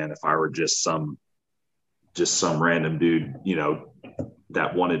telmisartan, if I were just some random dude,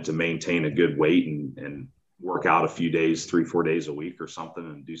 that wanted to maintain a good weight and work out a few days, 3-4 days a week or something,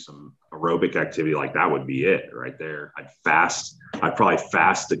 and do some aerobic activity, like that would be it right there. I'd probably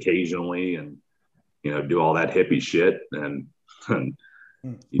fast occasionally and, do all that hippie shit. But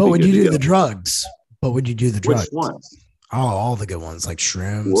would you do the drugs? Which ones? Oh, all the good ones like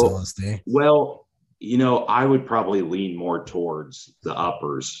shrooms, LSD. Well, I would probably lean more towards the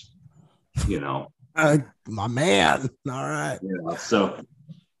uppers, my man. All right.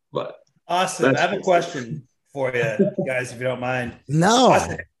 But Austin, I have a question for you guys, if you don't mind. No.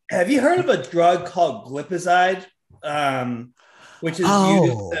 Austin, have you heard of a drug called glipizide, which is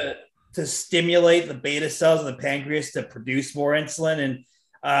used to stimulate the beta cells of the pancreas to produce more insulin? And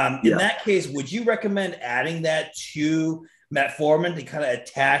in that case, would you recommend adding that to metformin to kind of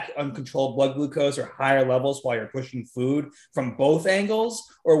attack uncontrolled blood glucose or higher levels while you're pushing food from both angles?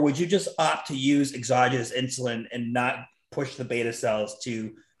 Or would you just opt to use exogenous insulin and not push the beta cells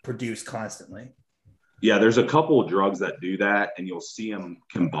to produce constantly? Yeah, there's a couple of drugs that do that, and you'll see them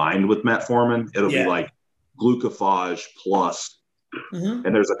combined with metformin. It'll be like glucophage plus,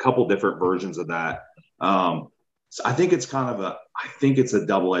 and there's a couple different versions of that. So I think it's a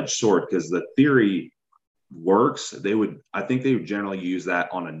double-edged sword, because the theory works. I think they would generally use that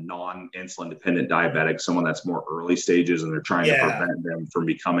on a non-insulin dependent diabetic, someone that's more early stages, and they're trying to prevent them from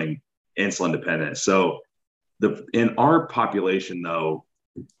becoming insulin dependent. So in our population though,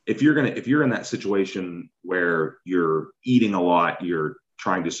 if you're in that situation where you're eating a lot, you're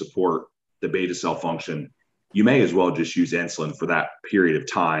trying to support the beta cell function, you may as well just use insulin for that period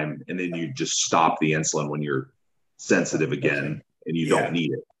of time. And then you just stop the insulin when you're sensitive again and you don't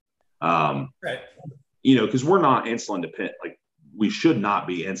need it. Right. Because we're not insulin dependent. Like, we should not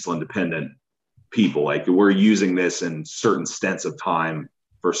be insulin dependent people. Like, we're using this in certain stints of time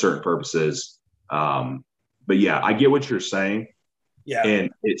for certain purposes. But yeah, I get what you're saying. Yeah. And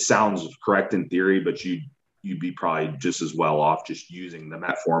it sounds correct in theory, but you'd be probably just as well off just using the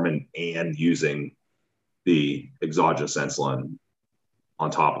metformin and using the exogenous insulin on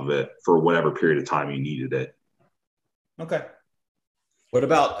top of it for whatever period of time you needed it. Okay. What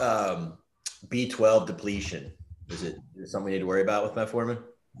about B12 depletion? Is it something we need to worry about with metformin?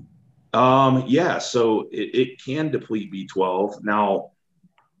 Yeah, so it can deplete B12. Now,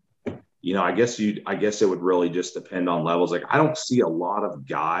 I guess it would really just depend on levels. Like I don't see a lot of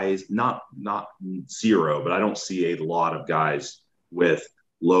guys, not zero, but I don't see a lot of guys with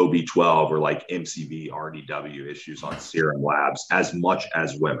low B12 or like MCV, RDW issues on serum labs as much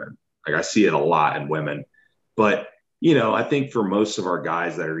as women. Like I see it a lot in women, but I think for most of our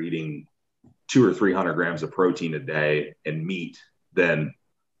guys that are eating 200 or 300 grams of protein a day and meat, then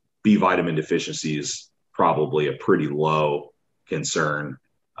B vitamin deficiency is probably a pretty low concern.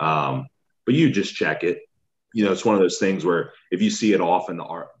 But you just check it. It's one of those things where if you see it off in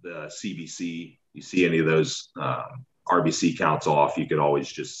the CBC, you see any of those RBC counts off, you could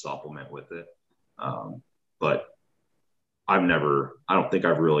always just supplement with it. But I don't think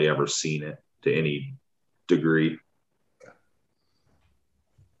I've really ever seen it to any degree.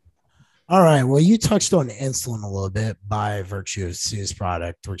 All right. Well, you touched on insulin a little bit by virtue of Sue's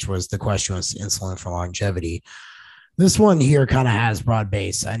product, which was the question was insulin for longevity. This one here kind of has broad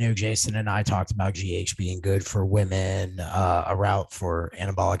base. I know Jason and I talked about GH being good for women, a route for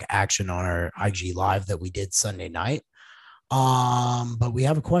anabolic action on our IG live that we did Sunday night. But we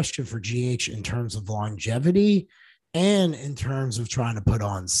have a question for GH in terms of longevity and in terms of trying to put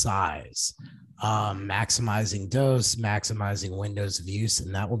on size, maximizing dose, maximizing windows of use.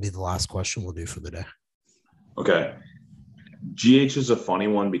 And that will be the last question we'll do for the day. Okay. GH is a funny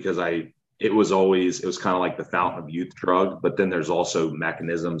one because it was kind of like the fountain of youth drug, but then there's also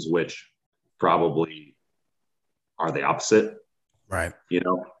mechanisms which probably are the opposite. Right.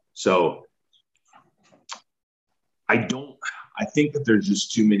 So I think that there's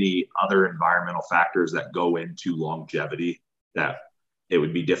just too many other environmental factors that go into longevity that it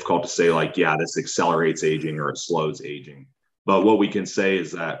would be difficult to say like, yeah, this accelerates aging or it slows aging. But what we can say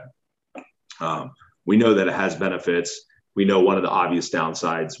is that we know that it has benefits. We know one of the obvious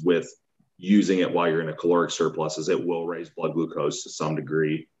downsides with using it while you're in a caloric surplus is it will raise blood glucose to some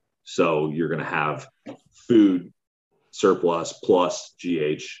degree. So you're going to have food surplus plus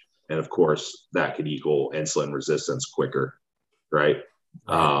GH. And of course, that could equal insulin resistance quicker, right?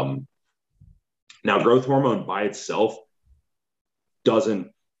 Now, growth hormone by itself doesn't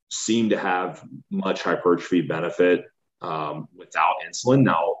seem to have much hypertrophy benefit without insulin.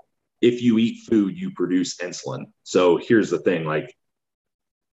 Now, if you eat food, you produce insulin. So here's the thing, like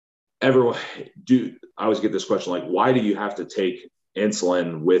I always get this question, like, why do you have to take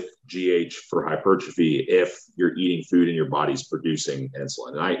insulin with GH for hypertrophy if you're eating food and your body's producing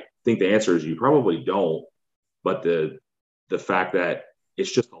insulin? And I think the answer is you probably don't, but the fact that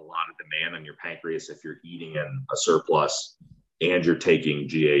it's just a lot of demand on your pancreas if you're eating in a surplus and you're taking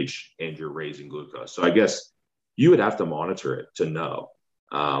GH and you're raising glucose. So I guess you would have to monitor it to know.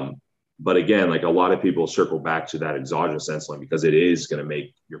 But again, like a lot of people circle back to that exogenous insulin because it is going to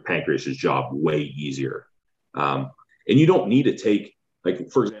make your pancreas's job way easier. And you don't need to take,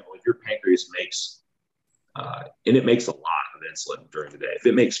 like, for example, if your pancreas makes, and it makes a lot of insulin during the day, if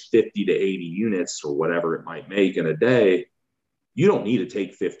it makes 50 to 80 units or whatever it might make in a day, you don't need to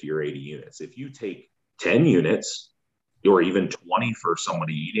take 50 or 80 units. If you take 10 units or even 20 for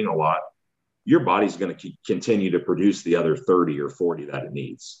somebody eating a lot, your body's going to continue to produce the other 30 or 40 that it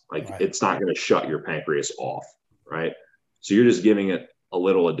needs. Like right. It's not going to shut your pancreas off, right? So you're just giving it a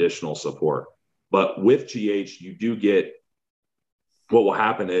little additional support. But with GH, you do get, what will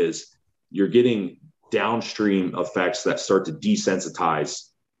happen is you're getting downstream effects that start to desensitize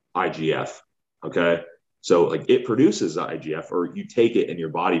IGF, okay? So like it produces IGF, or you take it and your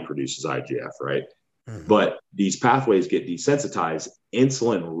body produces IGF, right? Mm-hmm. But these pathways get desensitized.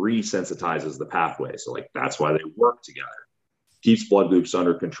 Insulin resensitizes the pathway. So like that's why they work together. Keeps blood glucose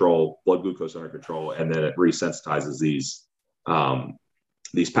under control, and then it resensitizes these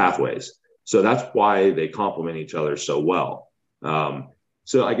pathways. So that's why they complement each other so well.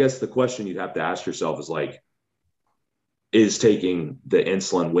 So I guess the question you'd have to ask yourself is like, is taking the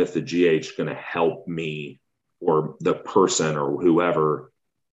insulin with the GH going to help me or the person or whoever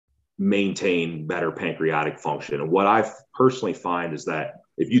maintain better pancreatic function? And what I personally find is that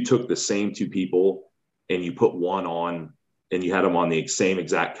if you took the same two people and you put one on and you had them on the same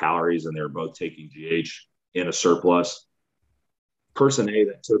exact calories and they were both taking GH in a surplus, person A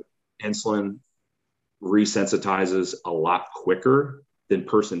that took insulin resensitizes a lot quicker than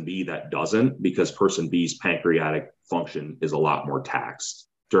person B that doesn't, because person B's pancreatic function is a lot more taxed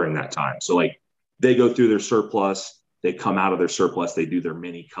during that time. So like they go through their surplus, they come out of their surplus, they do their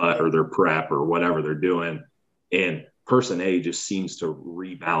mini cut or their prep or whatever they're doing. And person A just seems to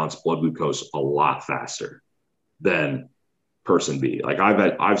rebalance blood glucose a lot faster than person B. Like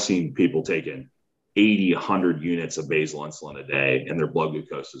I've seen people taking 80, 100 units of basal insulin a day, and their blood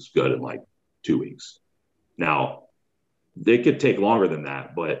glucose is good in like 2 weeks. Now, they could take longer than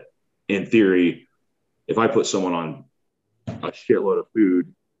that, but in theory, if I put someone on a shitload of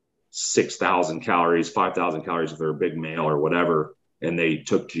food, 6,000 calories, 5,000 calories if they're a big male or whatever, and they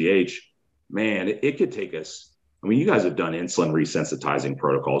took GH, man, it could take us. I mean, you guys have done insulin resensitizing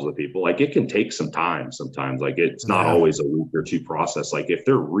protocols with people. Like, it can take some time sometimes. Like, it's not always a week or two process. Like, if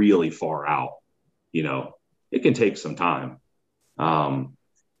they're really far out, you know, it can take some time.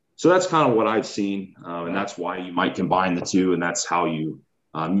 So that's kind of what I've seen. And that's why you might combine the two. And that's how you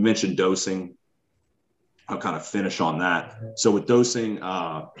mentioned dosing. I'll kind of finish on that. So with dosing, 2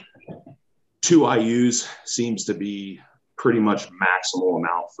 IUs seems to be pretty much maximal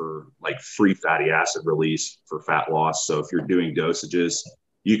amount for like free fatty acid release for fat loss. So if you're doing dosages,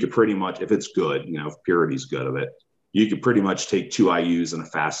 you could pretty much, if it's good, you know, if purity's good of it, you could pretty much take 2 IUs in a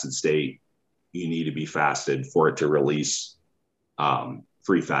fasted state. You need to be fasted for it to release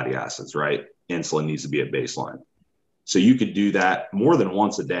free fatty acids, right? Insulin needs to be at baseline. So you could do that more than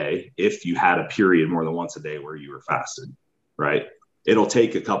once a day if you had a period more than once a day where you were fasted, right? It'll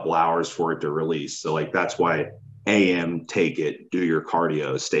take a couple hours for it to release. So like, that's why AM, take it, do your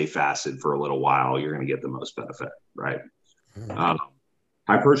cardio, stay fasted for a little while. You're going to get the most benefit, right?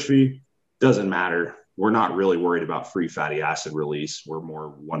 Hypertrophy doesn't matter. We're not really worried about free fatty acid release. We're more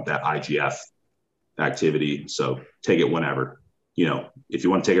want that IGF activity. So take it whenever, you know, if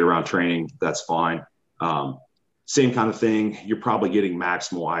you want to take it around training, that's fine. Same kind of thing. You're probably getting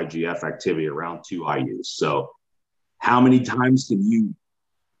maximal IGF activity around 2 IUs. So how many times can you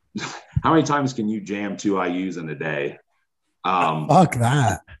jam 2 IUs in a day? Fuck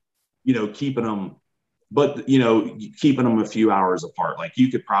that. You know, keeping them a few hours apart. Like, you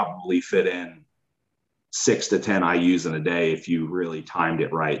could probably fit in 6 to 10 IUs in a day if you really timed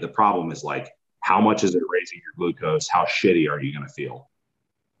it right. The problem is, like, how much is it raising your glucose? How shitty are you going to feel?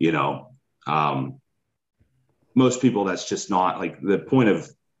 You know, most people, that's just not like the point of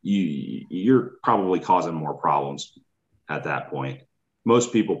you're probably causing more problems at that point.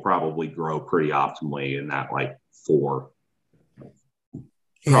 Most people probably grow pretty optimally in that like 4.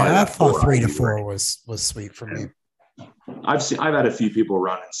 Yeah, I thought 3 to 4 was sweet for me. I've had a few people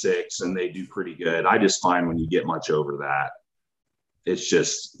running 6 and they do pretty good. I just find when you get much over that, it's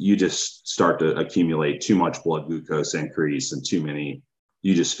just, you just start to accumulate too much blood glucose increase and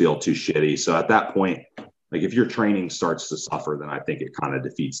you just feel too shitty. So at that point, like, if your training starts to suffer, then I think it kind of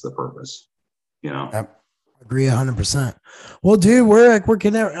defeats the purpose, you know? Yep. Agree 100%. Well, dude, we're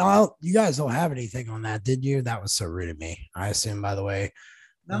connected. You guys don't have anything on that, did you? That was so rude of me. I assume, by the way.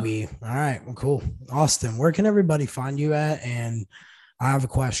 No. All right. Well, cool. Austin, where can everybody find you at? And I have a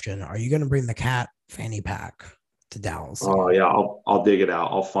question. Are you going to bring the cat fanny pack to Dallas? Oh yeah. I'll dig it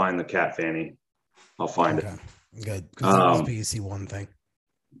out. I'll find the cat fanny. I'll find it. Good. Because that was PEC one thing.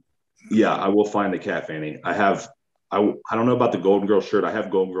 Yeah, I will find the cat fanny. I don't know about the Golden Girl shirt. I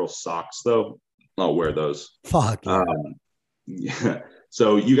have Golden Girl socks though. I'll wear those. Fuck. Yeah. Yeah.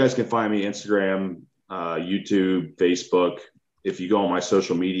 So you guys can find me Instagram, YouTube, Facebook. If you go on my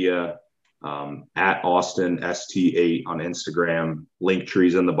social media, at Austin ST8 on Instagram,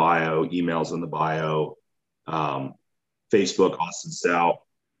 Linktree's in the bio, emails in the bio, Facebook, Austin Stout.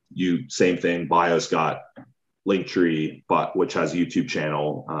 Same thing. Bio's got Linktree, which has a YouTube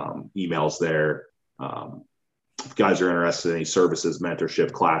channel, emails there. If you guys are interested in any services,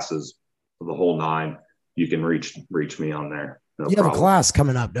 mentorship, classes, the whole 9, you can reach me on there. No you problem. Have a class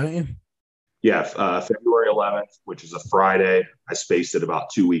coming up, don't you? Yeah, February 11th, which is a Friday. I spaced it about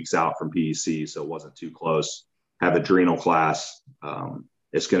 2 weeks out from PEC, so it wasn't too close. Have adrenal class.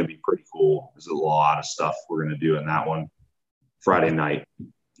 It's going to be pretty cool. There's a lot of stuff we're going to do in that one. Friday night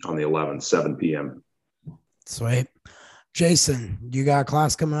on the 11th, 7 p.m. Sweet. Jason, you got a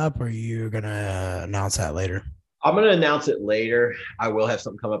class coming up, or are you going to announce that later? I'm going to announce it later. I will have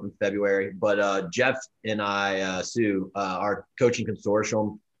something come up in February, but Jeff and I, Sue, our coaching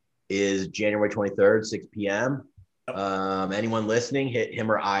consortium is January 23rd, 6 p.m. Anyone listening, hit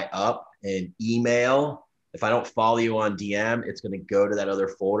him or I up and email. If I don't follow you on DM, it's going to go to that other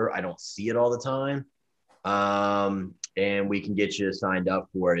folder. I don't see it all the time. And we can get you signed up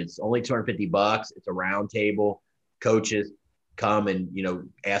for it. It's only $250. It's a round table. Coaches come and,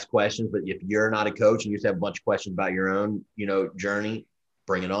 ask questions. But if you're not a coach and you just have a bunch of questions about your own, journey,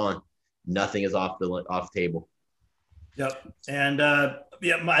 bring it on. Nothing is off the table. Yep. And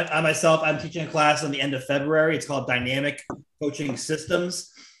I'm teaching a class on the end of February. It's called Dynamic Coaching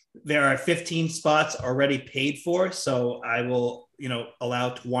Systems. There are 15 spots already paid for. So I will, allow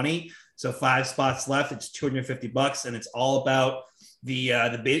 20. So 5 spots left. It's $250. And it's all about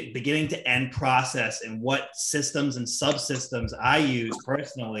beginning to end process and what systems and subsystems I use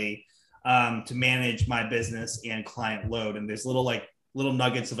personally to manage my business and client load. And there's little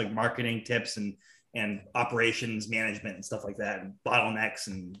nuggets of like marketing tips and operations management and stuff like that, and bottlenecks,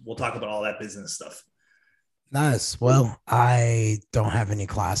 and we'll talk about all that business stuff. Nice. Well, I don't have any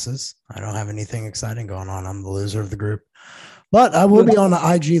classes. I don't have anything exciting going on. I'm the loser of the group. But I will be on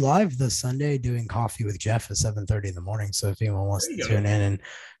the IG Live this Sunday doing coffee with Jeff at 7:30 in the morning. So if anyone wants to tune in and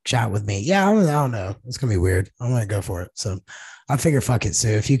chat with me, I don't know. It's going to be weird. I'm going to go for it. So I figure, fuck it. So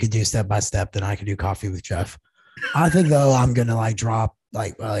if you could do step by step, then I could do coffee with Jeff. I think, though, I'm going to like drop,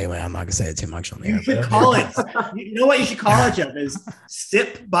 like, well, anyway, I'm not going to say it too much on the air. You should call it. You know what you should call it, Jeff, is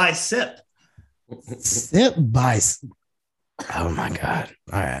sip by sip. Sip by sip. Oh, my God.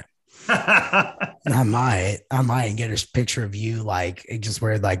 All right. I might get a picture of you like just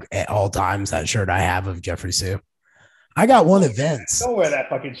wear like at all times that shirt I have of Jeffrey Sue. I got one event. Don't wear that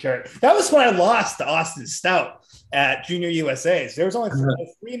fucking shirt. That was when I lost to Austin Stout at Junior USA's. There was only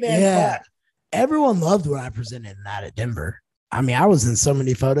three man. Yeah, everyone loved what I presented in that at Denver. I mean, I was in so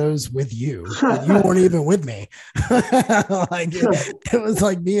many photos with you, and you weren't even with me. Like it was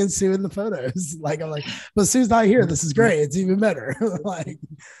like me and Sue in the photos. Like I'm like, but Sue's not here. This is great. It's even better. Like.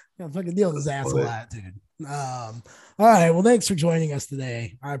 Fucking deal with this asshole attitude. All right. Well, thanks for joining us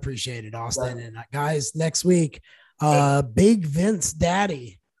today. I appreciate it, Austin. And guys, next week, Big Vince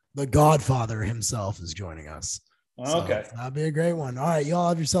Daddy, the Godfather himself, is joining us. Okay. So that'll be a great one. All right. Y'all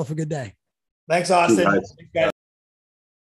have yourself a good day. Thanks, Austin.